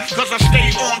mind. Cause I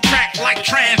stay on track like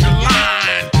transit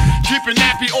line. Keeping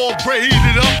nappy all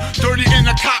braided up. Dirty in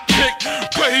the cockpit,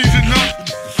 blazing up.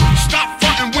 Stop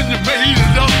fronting when you made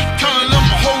it up. Telling them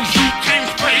hoes you can't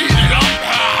fade it up.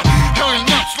 Hurling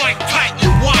nuts like tight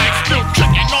and wide. Still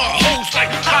tricking all hoes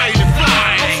like hide and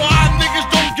fly. So why niggas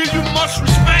don't give you much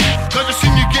respect? Cause I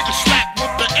seen you getting slapped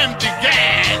with the empty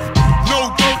gas. No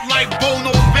dirt like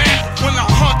Bono back when I'm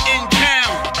hunting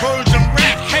down birds and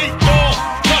rats. Hey dog,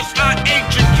 cause I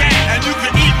ate your cat. And you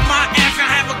can eat my ass and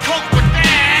have a coke with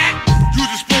that. You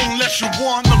just spoon unless you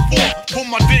want the fork. Pull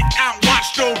my dick out,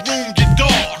 watch the room get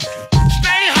dark.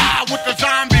 Stay high with the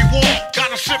zombie walk.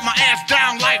 Gotta sit my ass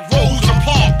down like Rosa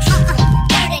Parks.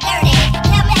 Dirty, dirty,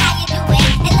 tell me how you do it.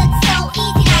 It looks so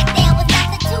easy like there was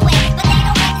nothing to it. But they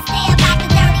don't understand about the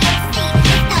dirty MC.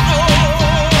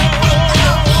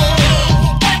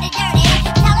 Dirty, dirty,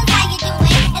 tell us how you do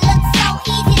it. It looks so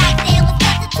easy like there was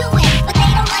nothing to it. But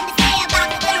they don't understand about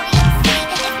the dirty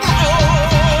MC.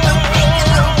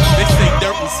 They say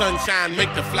dirt and sunshine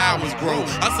make the flowers grow.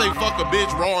 I say fuck a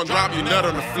bitch raw and drop your nut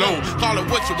on the floor. Call it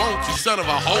what you want, you son of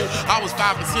a hoe. I was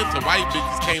 5% to white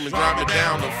bitches came and dropped it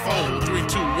down the phone. 3,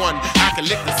 2, 1, I can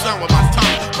lick the sun with my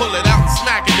tongue. Pull it out and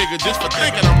smack a nigga just for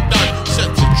thinking I'm done. Shut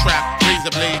your trap,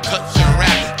 razor blade, cut your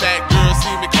rap. That girl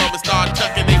see me come and start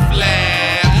tucking they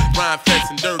flab. Rhyme Fest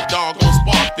and Dirt Dog gon'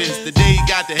 spark this. The day you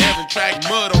got the heaven track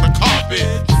mud on the carpet.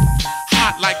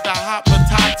 Hot like the hot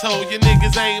potato. You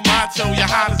niggas ain't macho, you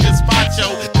hot as just macho.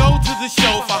 Go to the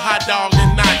show for hot dog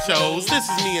and nachos. This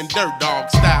is me and Dirt Dog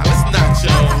style, it's nachos.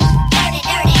 Dirty,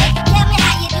 dirty, tell me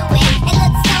how you do it. It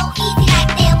looks so easy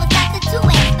like there was nothing to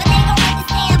it. But they don't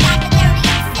understand about the dirty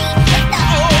MC.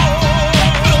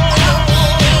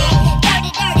 Dirty,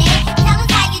 dirty, tell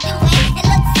us how you do it. It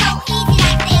looks so easy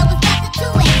like there was nothing to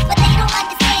it. But they don't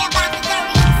understand about the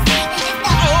dirty MC.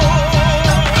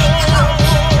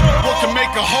 What can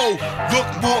make a hoe look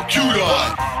more cuter?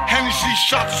 Hennessy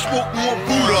shot about to smoke more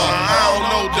Buddha. I don't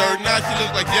know, Dirt. Now she look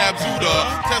like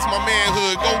Jabzuda. Test my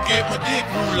manhood, go get my dick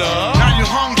ruler. Now you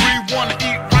hungry, wanna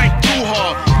eat right through her.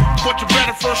 But you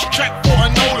better first check for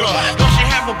an odor. Does she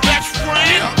have a best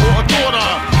friend or a daughter?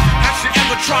 Has she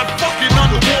ever tried fucking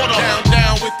underwater?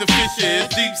 Down with the fishes,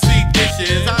 deep sea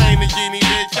dishes. I ain't a genie,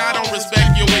 bitch. I don't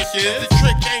respect your wishes. The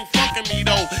trick ain't fucking me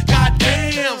though.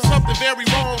 Goddamn, something very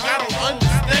wrong. I don't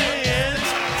understand.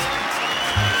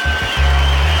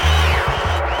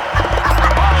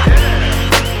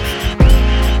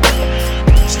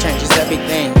 This changes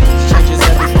everything. This changes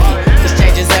everything. This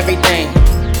changes everything.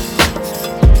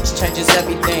 This changes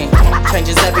everything.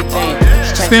 Changes everything.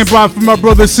 Stand by for my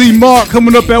brother C Mark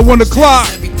coming up at 1 o'clock.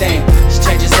 Everything. This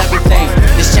changes everything.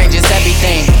 This changes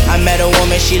everything. I met a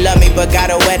woman, she loved me but got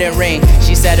a wedding ring.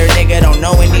 She said her nigga don't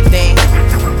know anything.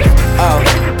 Oh,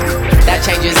 that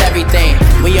changes everything.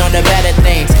 We on the better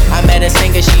things. I met a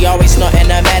singer, she always snorting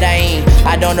a Medellin.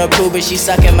 I don't approve but she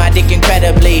sucking my dick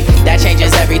incredibly. That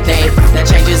changes everything. That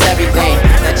changes everything.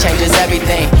 That changes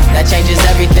everything. That changes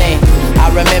everything. I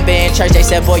remember in church they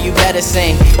said, boy, you better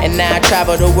sing. And now I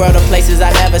travel the world to places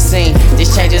I never seen.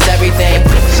 This changes everything.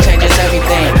 This changes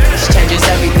everything. This changes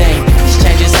everything. This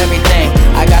changes everything.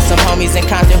 I got some homies in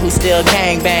Compton who still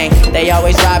gangbang. They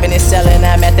always robbing and selling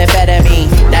that methamphetamine.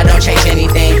 That don't change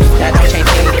anything. That don't change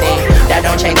anything. That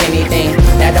don't change anything.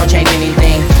 That don't change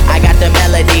anything. I got the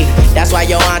melody. That's why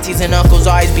your aunties and uncles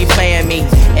always be playing me.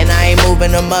 And I ain't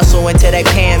moving a muscle until they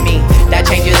paying me. That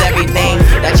changes everything.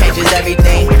 That changes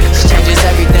everything. This changes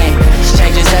everything. This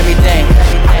changes everything.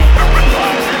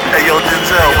 Hey yo,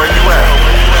 Denzel, where you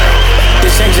at?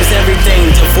 This changes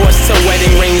everything. Divorce to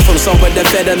wedding rings, from sober to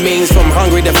amphetamines, from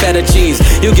hungry to feta cheese.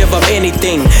 You give up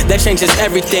anything, that changes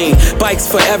everything. Bikes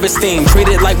forever steam, treat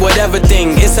it like whatever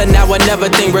thing. It's a now or never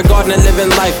thing regarding living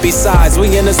life. Besides,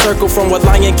 we in a circle from what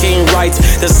Lion King writes.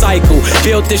 The cycle,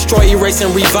 build, destroy, erase,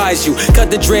 and revise you. Cut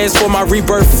the dreads for my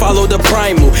rebirth, follow the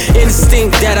primal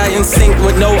instinct that I instinct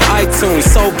with no iTunes.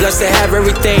 So blessed to have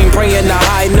everything, praying to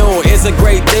high noon. It's a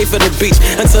great day for the beach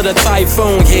until the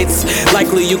typhoon hits.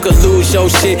 Likely you could lose your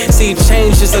shit. See,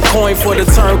 change is a coin for the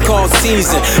term called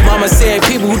season. Mama said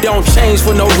people who don't change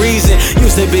for no reason.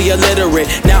 Used to be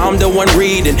illiterate, now I'm the one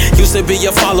reading. Used to be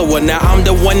a follower, now I'm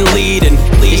the one leading.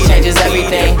 This changes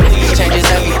everything. This changes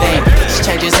everything. This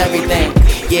changes everything.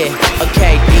 Yeah,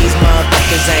 okay, these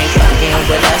motherfuckers ain't fucking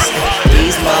with us.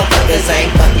 These motherfuckers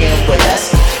ain't fucking with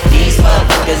us. These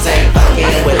motherfuckers ain't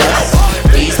fucking with us.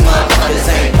 These motherfuckers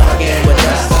ain't fucking with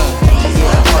us. These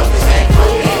motherfuckers ain't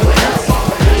fucking with us.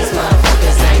 These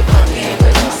motherfuckers ain't fucking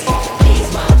with us. These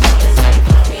motherfuckers ain't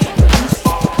fucking with us.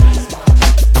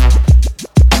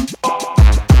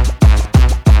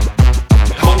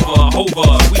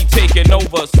 Over, we taking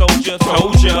over, soldier,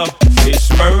 it's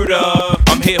murder.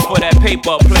 I'm here for that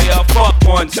paper, player, fuck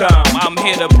one time. I'm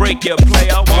here to break your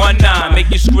player, 1-9. Make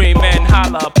you scream and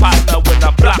holler, partner when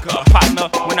I block her. Partner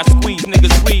when I squeeze,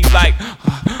 niggas breathe like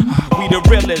we the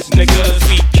realest niggas,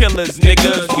 we killers,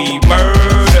 niggas, we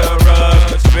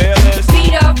murderers, fearless.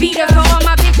 Beater, for all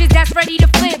my bitches that's ready to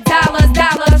flip dollars.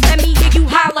 Let me hear you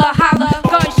holler.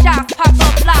 Gunshots pop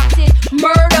up, locked it.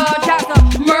 Murder, Jazza,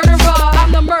 murderer.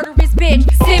 I'm the murderous bitch.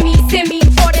 Semi,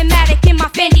 automatic in my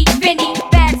Fendi.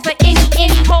 Bags for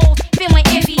any holes. Feeling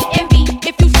envy.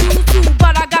 If you choose to,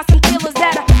 but I got some killers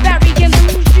that'll bury and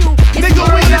lose you. Nigga,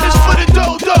 we in this for the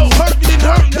dodo. Hurtin',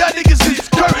 y'all niggas is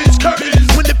curtains.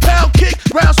 When the pound kick,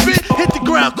 round spit, hit the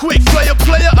ground quick. Player,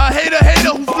 a hater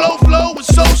who flow with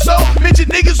so. Midget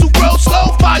niggas who grow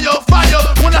slow, fire.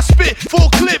 When I spit, full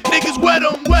clip, niggas wet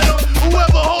 'em.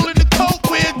 Whoever holding the coke,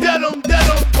 we're dead 'em.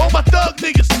 All my thug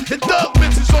niggas and thug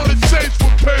bitches on the chase for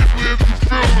paper. If you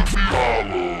feelin'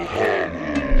 me, holla.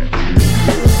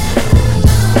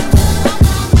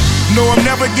 No, I'm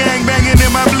never gangbanging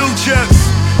in my blue chucks.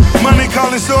 Money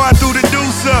calling, so I threw the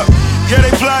deuce up. Yeah,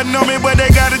 they plotting on me, but they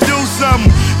gotta do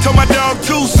something. Told my dog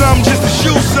to something just to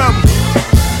shoot something.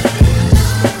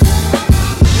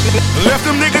 Left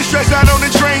them niggas stressed out on the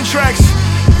train tracks.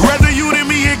 Rather you than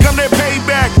me, here come that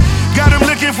payback. Got them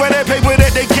looking for that paper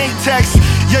that they can't tax.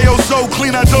 Yeah, yo, so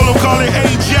clean, I told them call it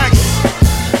Ajax.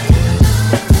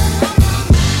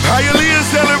 Hialeah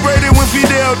celebrated when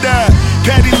Fidel died.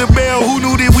 Patti LaBelle, who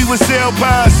knew that we would sell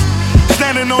pies?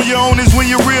 Standing on your own is when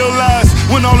you realize.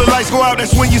 When all the lights go out,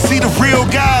 that's when you see the real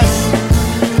guys.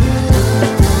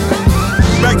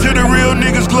 Back to the real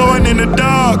niggas glowing in the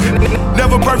dark.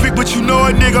 Never perfect, but you know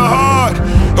a nigga hard.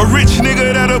 A rich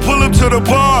nigga that'll pull up to the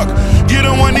park. Get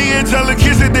on one knee and tell the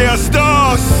kids that they are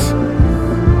stars.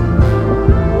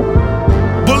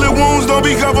 Bullet wounds don't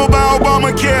be covered by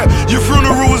Obamacare. Your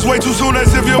funeral is way too soon,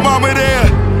 as if your mama there.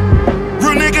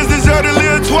 Real niggas deserve to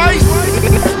live twice.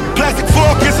 Plastic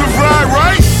fork and some fried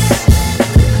rice.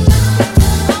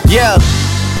 Yeah,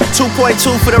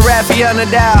 2.2 for the Raphael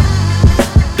Nadal.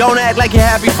 Don't act like you're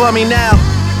happy for me now.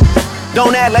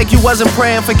 Don't act like you wasn't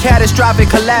praying for catastrophic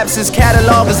collapses.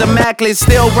 Catalog is immaculate,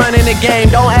 still running the game.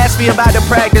 Don't ask me about the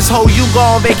practice. Ho, you go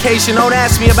on vacation, don't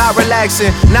ask me about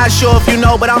relaxing. Not sure if you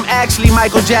know, but I'm actually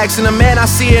Michael Jackson. The man I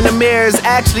see in the mirror is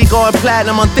actually going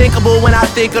platinum. Unthinkable when I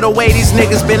think of the way these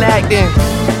niggas been acting.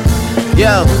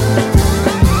 Yo,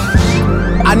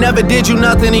 I never did you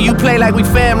nothing and you play like we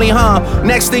family, huh?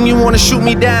 Next thing you wanna shoot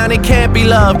me down, it can't be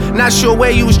love. Not sure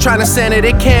where you was trying to send it,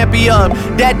 it can't be up.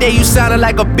 That day you sounded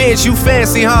like a bitch, you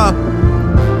fancy, huh?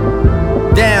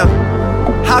 Damn,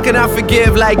 how can I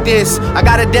forgive like this? I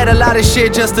gotta debt a lot of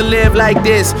shit just to live like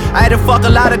this. I had to fuck a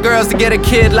lot of girls to get a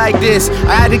kid like this.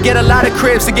 I had to get a lot of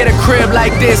cribs to get a crib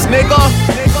like this, nigga.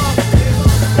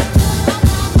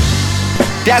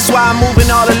 That's why I'm moving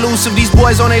all elusive. These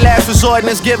boys on their last resort and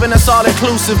it's giving us all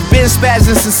inclusive. Been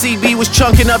spazzing since CB was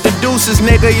chunking up the deuces,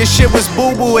 nigga. Your shit was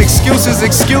boo-boo, excuses,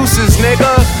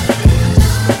 nigga.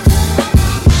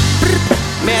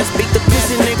 Man, speak the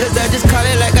pussy niggas, I just call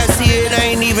it like I see it,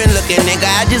 I ain't even looking, nigga.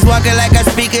 I just walk it like I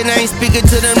speak it, I ain't speaking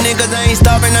to them niggas. I ain't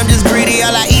starving, I'm just greedy,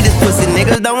 all I eat is pussy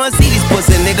niggas. Don't wanna see these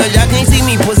pussy niggas, y'all can't see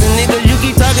me pussy niggas. You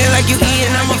keep talking like you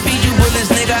eating, I'ma feed you bullets,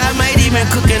 nigga. I might even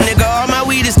cook it, nigga. All my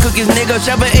weed is cookies, nigga.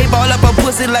 Shove an 8-ball up a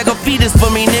pussy like a fetus for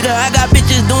me, nigga. I got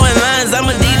bitches doing lines, I'm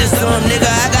Adidas to them, nigga.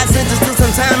 I got sentenced to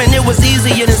some time and it was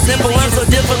easier than simple. I'm so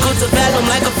difficult to fathom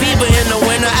like a fever in the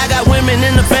winter. I got women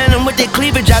in the phantom with their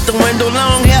cleavage out the window.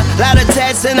 Long hair, lot of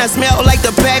tats, and I smell like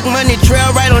the pack. Money trail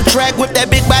right on track with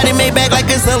that big body made back like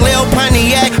it's a Lil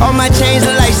Pontiac. All my chains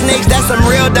are like snakes, that's some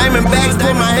real diamond backs.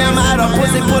 Pull my hammer out on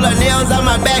pussy, pull her nails on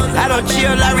my back. I don't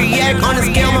chill, I react. On the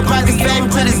scale, my pockets fat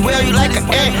to this well, you like an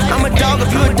egg. I'm a dog,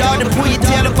 if you a dog, then pull your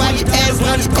tail up out your ass.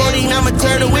 Undercoating, I'm a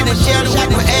turtle with a shell to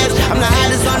shock my ass. I'm the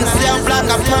hottest on the cell block,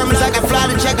 I promise I can fly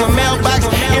to check my mailbox.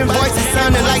 Invoices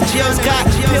sounding like Jill Scott.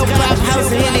 Pill pop, house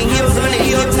hitting heels on the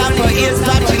hilltop. Her ears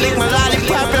pop, she lick my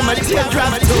lollipop and my tear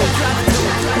drop too.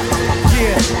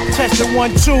 Yeah, test it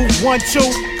 1 2 1 2.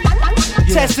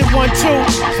 Test it 1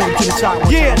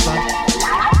 2. Yeah.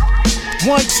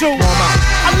 1 2.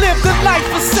 I lived a life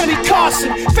for Sonny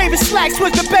Carson. Favorite slacks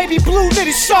was the baby blue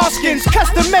knitted Sharskins.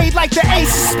 Custom made like the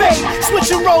ace of spade.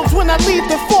 Switching roles when I leave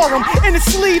the forum. In the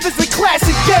sleeve is a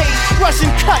classic gauge. Russian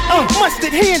cut,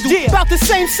 mustard handle. About the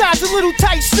same size, a little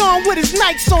tight Sean with his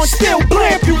Nikes on. Still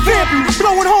blamp you, vamp you.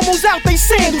 Blowing homos out they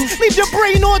sandals. Leave your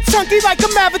brain all chunky like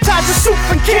I'm advertising soup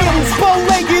and candles.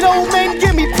 Bow-legged old men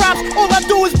give me props. All I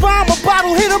do is bomb a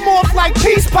bottle, hit them off like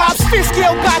peace pops. Fifth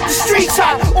scale got the streets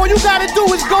hot. All you gotta do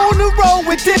is go on the road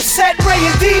with Dipset, Ray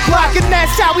and D-Block, and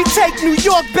that's how we take New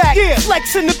York back.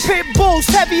 Flexing the pit bulls,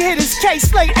 heavy hitters,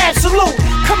 K-Slate, absolute.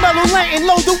 Carmelo Lantin,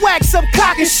 load the wax up,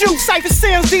 cock and shoot. Cypher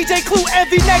Sounds, DJ Clue,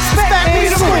 every next fat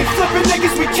me the swing. Flipping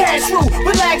niggas with cash rule.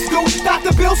 Relax, dude,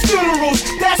 Dr. Bill's funerals,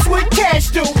 that's what cash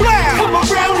do. Come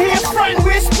around here, frontin'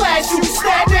 with splash you.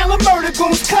 Stab down the murder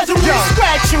goons, cousin we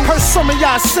scratch you. Heard some of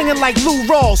y'all singing like Lou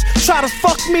Rawls. Try to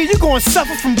fuck me, you gon'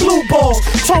 suffer from blue balls.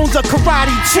 Tones of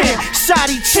karate champ,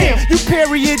 shoddy champ. You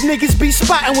period niggas be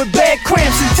spotting with bad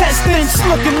cramps. Intestines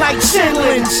looking like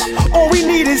chitlins. All we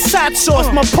need is hot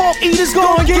sauce. My pork eaters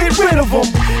gon' get rid of them.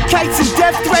 Kites and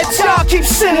death threats, y'all keep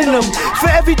sending them. For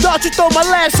every dart you throw, my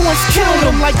last one's killing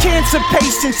them. Like cancer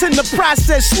patients in the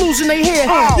process, losing their hair.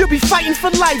 You'll be fighting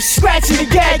for life, scratching and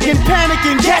gagging,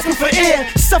 panicking, gasping for air.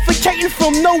 Suffocating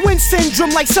from no-win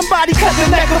syndrome like somebody cut the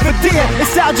neck of a deer.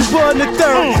 It's Algebra in the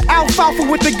third. Alfalfa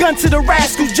with the gun to the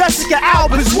rascal. Jessica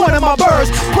Alba's one of my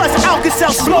birds. Plus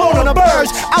Alka-Seltz blown on the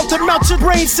birds. Out to melt your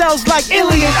brain cells like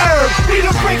alien herb. Be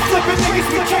the break flipping niggas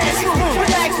with cash.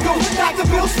 Relax, go Dr.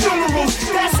 Bill's funerals.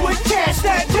 That's what cash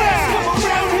that down. Come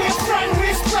around here, frontin'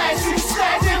 with splash you.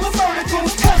 Slide down the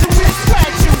verticals, cousin with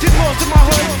scratch you. Get lost in my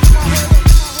hood.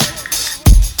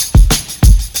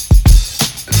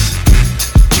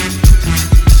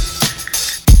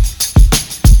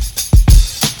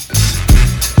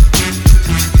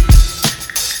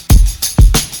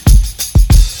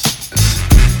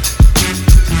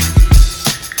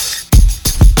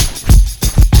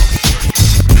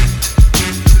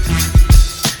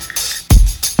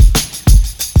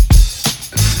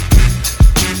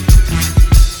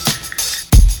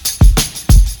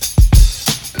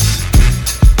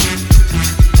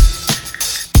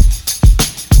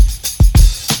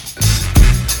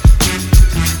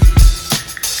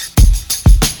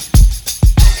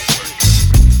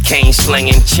 chain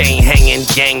slinging, chain hanging,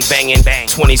 gang banging.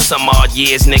 20 some odd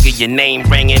years, nigga, your name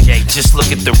ringing. Just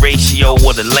look at the ratio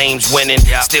of the lames winning.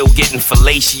 Still getting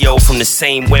fellatio from the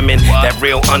same women. That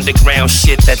real underground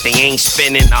shit that they ain't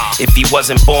spinning. If he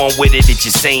wasn't born with it, it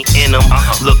just ain't in him.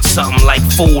 Look something like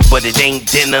food, but it ain't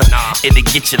dinner. It'll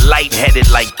get you lightheaded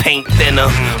like paint thinner.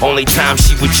 Only time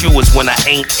she with you is when I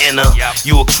ain't in her.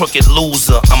 You a crooked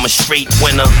loser, I'm a straight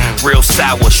winner. Real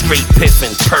sour, straight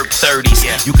piffin', perk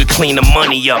 30s. You could clean the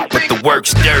money up, but the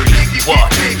work's dirty.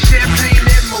 What? Champagne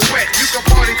in my wet, you can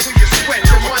party till you sweat.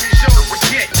 The money's yours to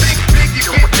get.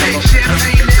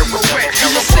 Champagne in my wet, you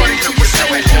can party till you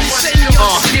sweat.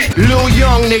 Lil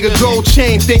young nigga, gold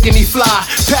chain, thinking he fly.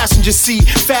 Passenger seat,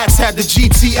 Fats had the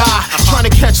GTI. Trying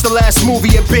to catch the last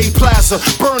movie at Bay Plaza.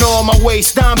 Burner on my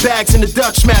waist, dime bags in the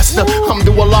Dutch Master.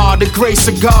 Alhamdulillah, the grace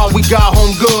of God, we got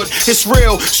home good. It's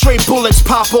real, straight bullets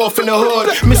pop off in the hood.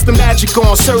 Mr. Magic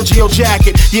on Sergio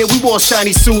jacket. Yeah, we wore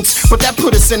shiny suits, but that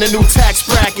put us in a new tax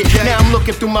bracket. Now I'm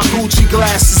looking through my Gucci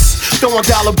glasses, throwing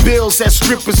dollar bills at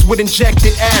strippers with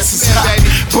injected asses.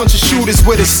 Bunch of shooters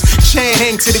with us, chain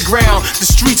hang to the ground. The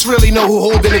streets really know who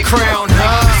holding the crown.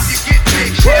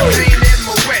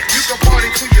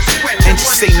 And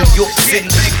just say New York City.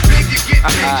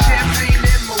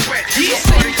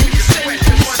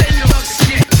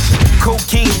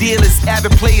 Cocaine dealers,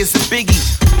 avid players, and Biggie.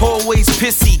 Always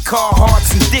pissy,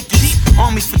 Carhartts and Dickies.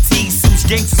 Army fatigue suits,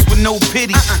 gangsters with no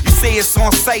pity. You say it's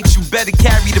on sight, you better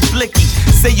carry the blicky.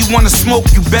 Say you wanna smoke,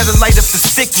 you better light up the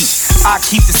sticky. I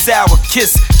keep the sour,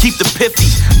 kiss, keep the piffy.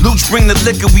 Luch bring the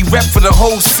liquor, we rep for the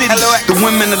whole city. The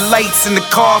women, the lights, and the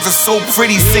cars are so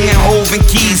pretty. Singing Hov and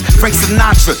Keys, Frank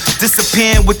Sinatra.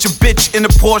 Disappearing with your bitch in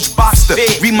a Porsche Boxster.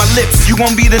 Read my lips, you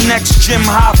gon' be the next Jim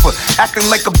Hoffa. Acting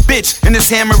like a bitch, and this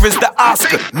hammer is the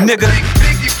Oscar, nigga.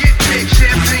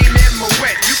 Champagne in my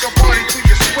wet, you can party till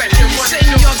you sweat. The money's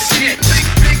yours to get.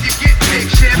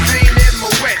 Champagne in my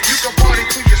wet, you can party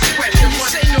till you sweat. The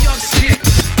money's yours to get.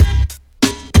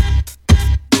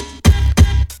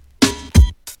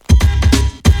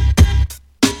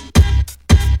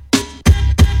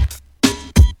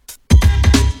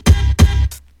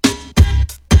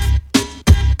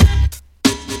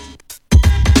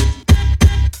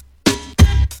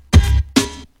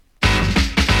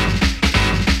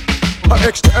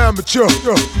 Extra amateur,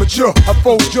 mature. I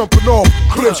foes jumping off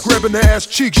cliffs, grabbing the ass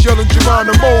cheeks, yelling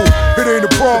Geronimo. It ain't a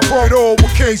problem at all, we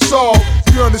can't solve.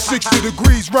 360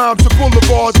 degrees, rhymes to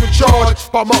boulevards in charge.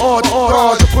 By my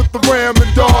entourage, I put the ram in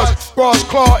Dodge. Bars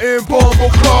claw in Bombo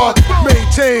Claw.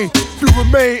 Maintain, you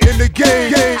remain in the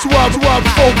game. So I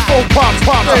folk pop,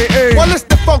 hey. Well, it's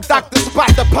the funk doctor,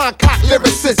 spot the Poncock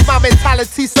lyricist. My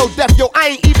mentality so deaf, yo,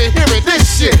 I ain't even hearing this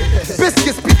shit.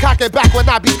 Biscuits be cocking back when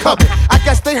I be coming. I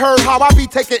guess they heard how I be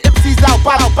taking MCs out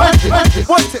by the hundred.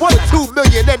 One to 2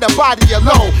 million in the body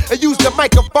alone, and use the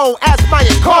microphone as my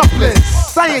accomplice.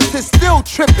 Scientists still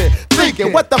tripping,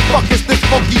 thinking, what the fuck is this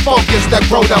funky fungus that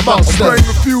growed amongst us? Bring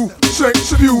a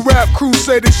few rap crews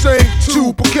say they sing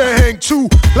too, but can't hang two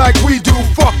like we do.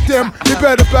 Fuck them, they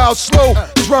better bow slow.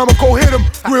 This rhyme will go hit them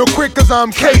real quick, cause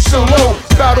I'm casing low.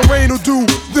 Battle rain will do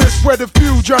this, where the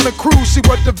few John and crew see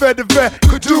what the vet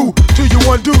could do. Till you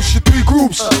undouce your 3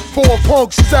 groups. 4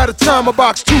 punks is out of time, I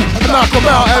box 2. I knock them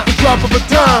out at the drop of a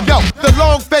dime. Yo, the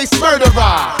long-faced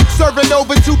murderer, serving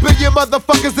over 2 billion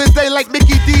motherfuckers a day like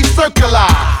Mickey D. Circular.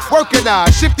 Working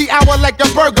shifty hour like a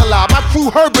burglar. My crew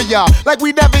herbing ya like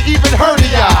we never even heard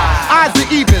of ya. Odds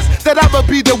and evens that I'ma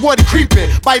be the one creeping.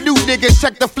 My new niggas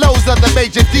check the flows of the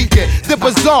Major Deacon. The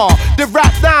Bazaar, the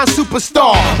Rap 9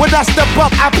 superstar. When I step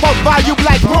up, I pump volume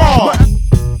like raw.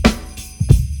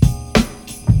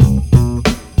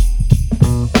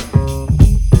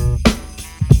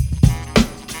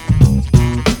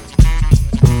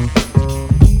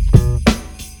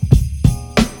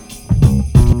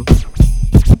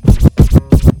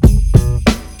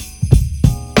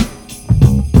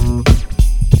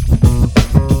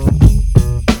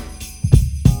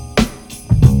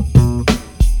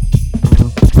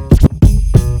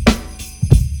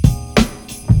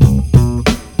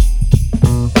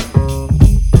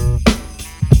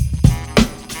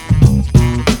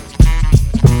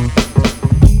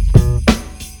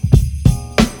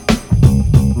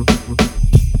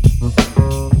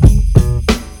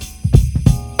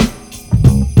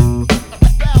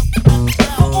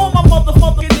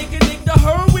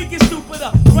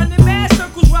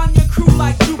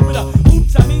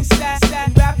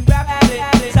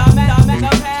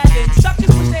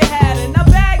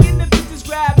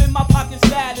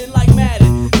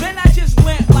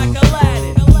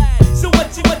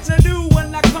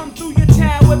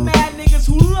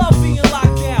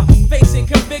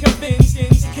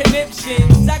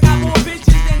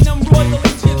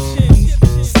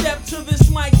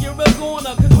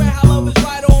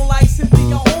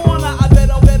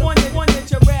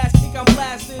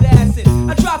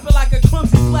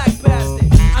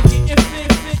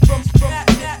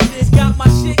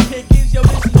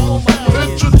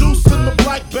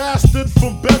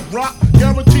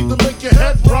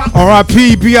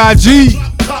 R.I.P. B.I.G.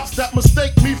 Cops that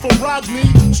mistake me for Rodney.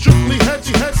 Strictly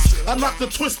hedgy heads. I knock the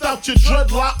twist out your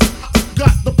dreadlocks.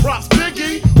 Got the props,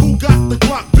 Biggie. Who got the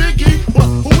Glock, Biggie? But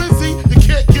who is he? You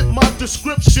can't get my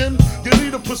description. You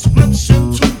need a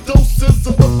prescription. 2 doses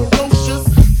of the ferocious.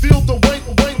 Feel the weight,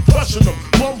 crushing them.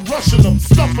 Mum rushing them,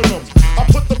 stuffing them. I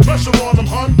put the pressure on them,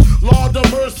 hun. Lord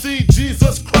of mercy,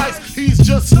 Jesus Christ. He's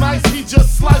just nice, he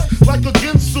just sliced like a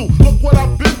Ginsu. Look what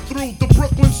I've been through. The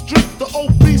Brooklyn street, the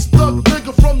obese thug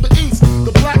nigga from the east.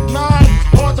 The black 9,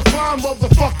 hard to find,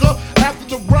 motherfucker.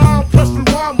 After the round, press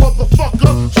rewind,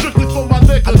 motherfucker. Strictly for my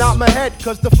niggas. I nod my head,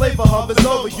 cause the flavor hub is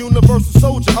over. Universal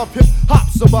soldier of hip hop.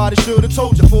 Somebody should've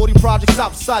told you. 40 projects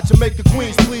outside Jamaica,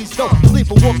 Queens. Please don't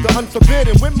sleep or walk the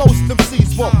unforbidden when most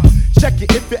MCs won't. Check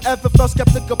it if you ever felt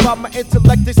skeptic about my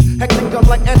intellect. It's hectic, I'm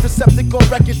like antiseptic on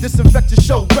record. Disinfect your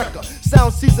show record.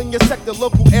 Sound season your sector.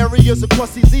 Local areas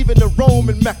across seas, even in Rome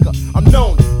and Mecca. I'm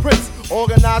known, Prince,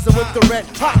 organizer with the red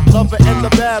hot lover and the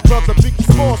bad brother. Biggie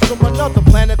Smalls from another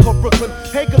planet called Brooklyn.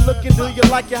 Hey, good looking, do you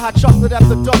like your hot chocolate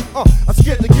after dark? I'm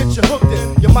scared to get you hooked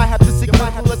in. You might have to see,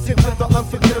 let's hit with the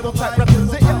unforgettable type.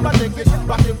 Representing my niggas,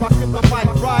 rockin' the mic,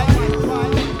 right?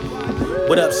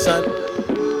 What up, son?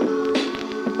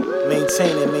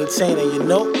 Maintaining, you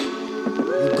know?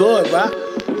 You good, right?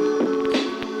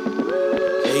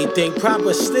 Everything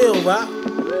proper still, right?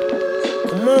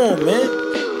 Come on, man.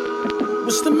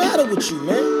 What's the matter with you,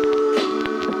 man?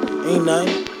 Ain't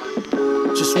nothing.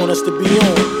 Just want us to be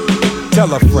on.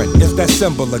 Tell a friend, it's that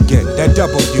symbol again. That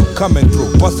W coming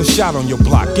through. Bust a shot on your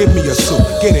block. Give me a suit.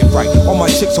 Get it right. All my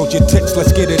chicks hold your tits.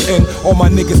 Let's get it in. All my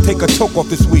niggas take a toke off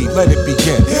this weed. Let it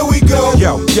begin. Here we go.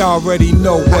 Yo, y'all already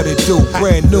know what it do.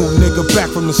 Brand new nigga back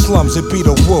from the slums. It be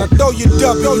the woo. Now throw your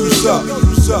W's up.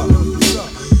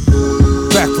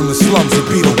 Back from the slums, it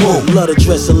be the woo. Blood a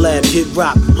dresser lab, get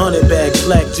rock, 100 bags,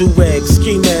 black do-rags,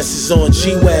 ski masks on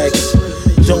G-Wags.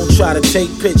 Don't try to take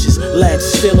pictures, lax,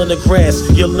 still in the grass.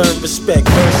 You'll learn respect,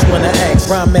 first when I ask.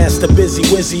 Rhyme master, busy,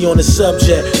 wizzy on the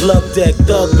subject. Love deck,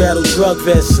 thug battle, drug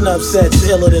vest, snub sets,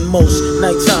 iller than most.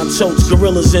 Nighttime totes,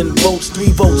 gorillas in boats,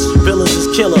 3 votes. Villas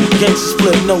is killer, gangsters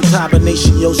split notes.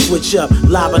 Hibernation, yo, switch up.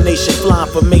 Libernation, fly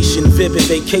formation, vivid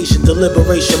vacation,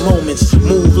 deliberation moments.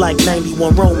 Move like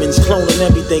 91 Romans, cloning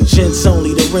everything, gents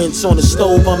only. The rinse on the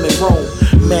stove, I'm in Rome.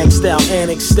 Maxed out,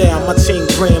 annex style, my team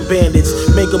grand bandits.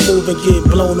 Make a move and get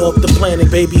blown off the planet,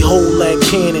 baby, hold like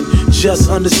cannon. Just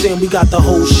understand we got the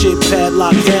whole shit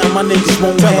padlocked down, my niggas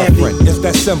won't Tell have a friend, it. it's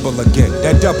that symbol again,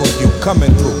 that W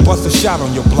coming through. Bust a shot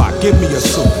on your block, give me a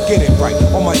suit, get it right.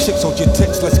 All my chicks hold your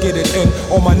tits, let's get it in.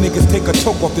 All my niggas take a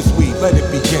toke off this weed, let it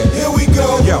begin. Here we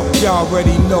go. Yo, y'all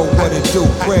already know what it do.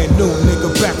 Brand new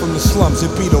nigga back from the slums,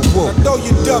 it be the woo. Now throw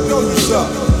your W's up.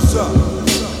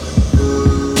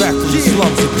 Back from the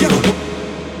slums, it be the woo.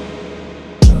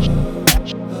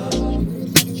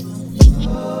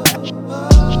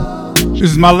 This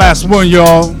is my last one,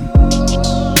 y'all.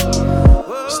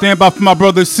 Stand by for my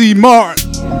brother C.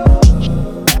 Martin.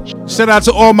 Shout out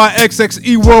to all my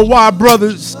XXE Worldwide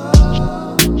brothers.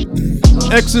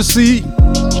 Ecstasy,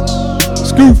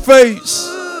 Screwface.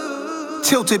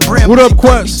 Tilted brim, what up,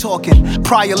 Quest? Talking.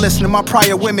 Prior listening, my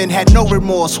prior women had no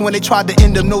remorse. When they tried to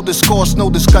end them, no discourse, no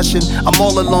discussion. I'm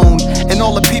all alone. And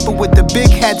all the people with the big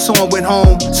hats on went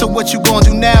home. So what you gonna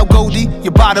do now, Goldie?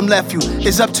 Your bottom left you.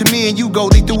 It's up to me and you,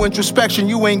 Goldie. Through introspection,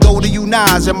 you ain't Goldie, you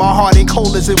Nas. And my heart ain't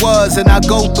cold as it was. And I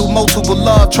go through multiple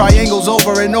love triangles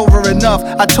over and over enough.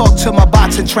 I talk to my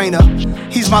boxing trainer.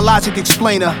 He's my logic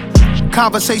explainer.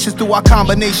 Conversations through our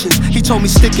combinations. He told me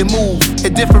stick and move.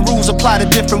 And different rules apply to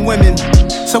different women.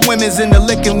 Some women's into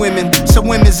licking women. Some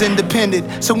women's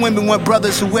independent. Some women want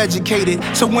brothers who educated.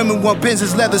 Some women want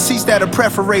Benz's leather seats that are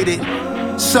perforated.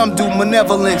 Some do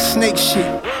malevolent snake shit.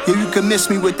 Yeah, you can miss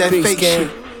me with that fake shit.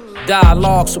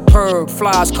 Dialogue superb,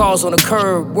 flies cars on the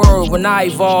curb. Word, when I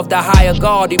evolved, a higher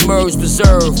guard emerged,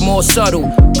 reserved, more subtle.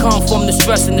 Come from the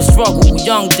stress and the struggle.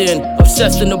 Young then,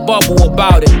 obsessed in the bubble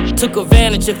about it. Took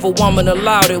advantage if a woman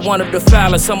allowed it. Wanted to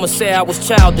foul it, some would say I was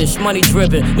childish. Money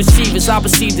driven, mischievous, I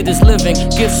perceived it as living.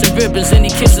 Gifts and ribbons, any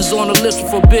kisses on the lips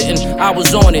were forbidden. I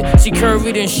was on it, she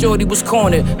curried and shorty was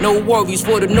cornered. No worries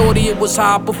for the naughty, it was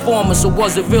high performance. Or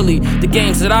was it really? The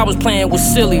games that I was playing was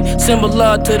silly.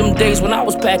 Similar to them days when I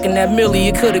was packing that millie,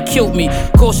 it could've killed me.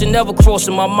 Caution never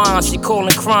crossing my mind, she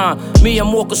calling crime. Me, I'm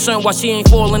more concerned why she ain't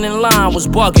falling in line, was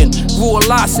bugging. Grew a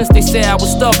lot since they said I was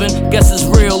stubborn. Guess it's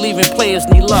real, even players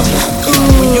need loving.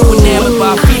 When you enamored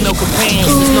by female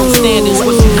companions, there's no standards.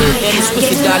 What you hit and it's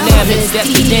with the dynamics. That's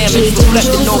the damage,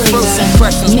 reflecting no first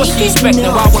impressions. What she expecting,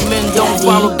 why when men don't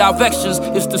follow directions?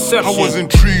 It's deception. I was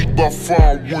intrigued by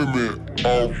fine women,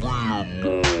 all real.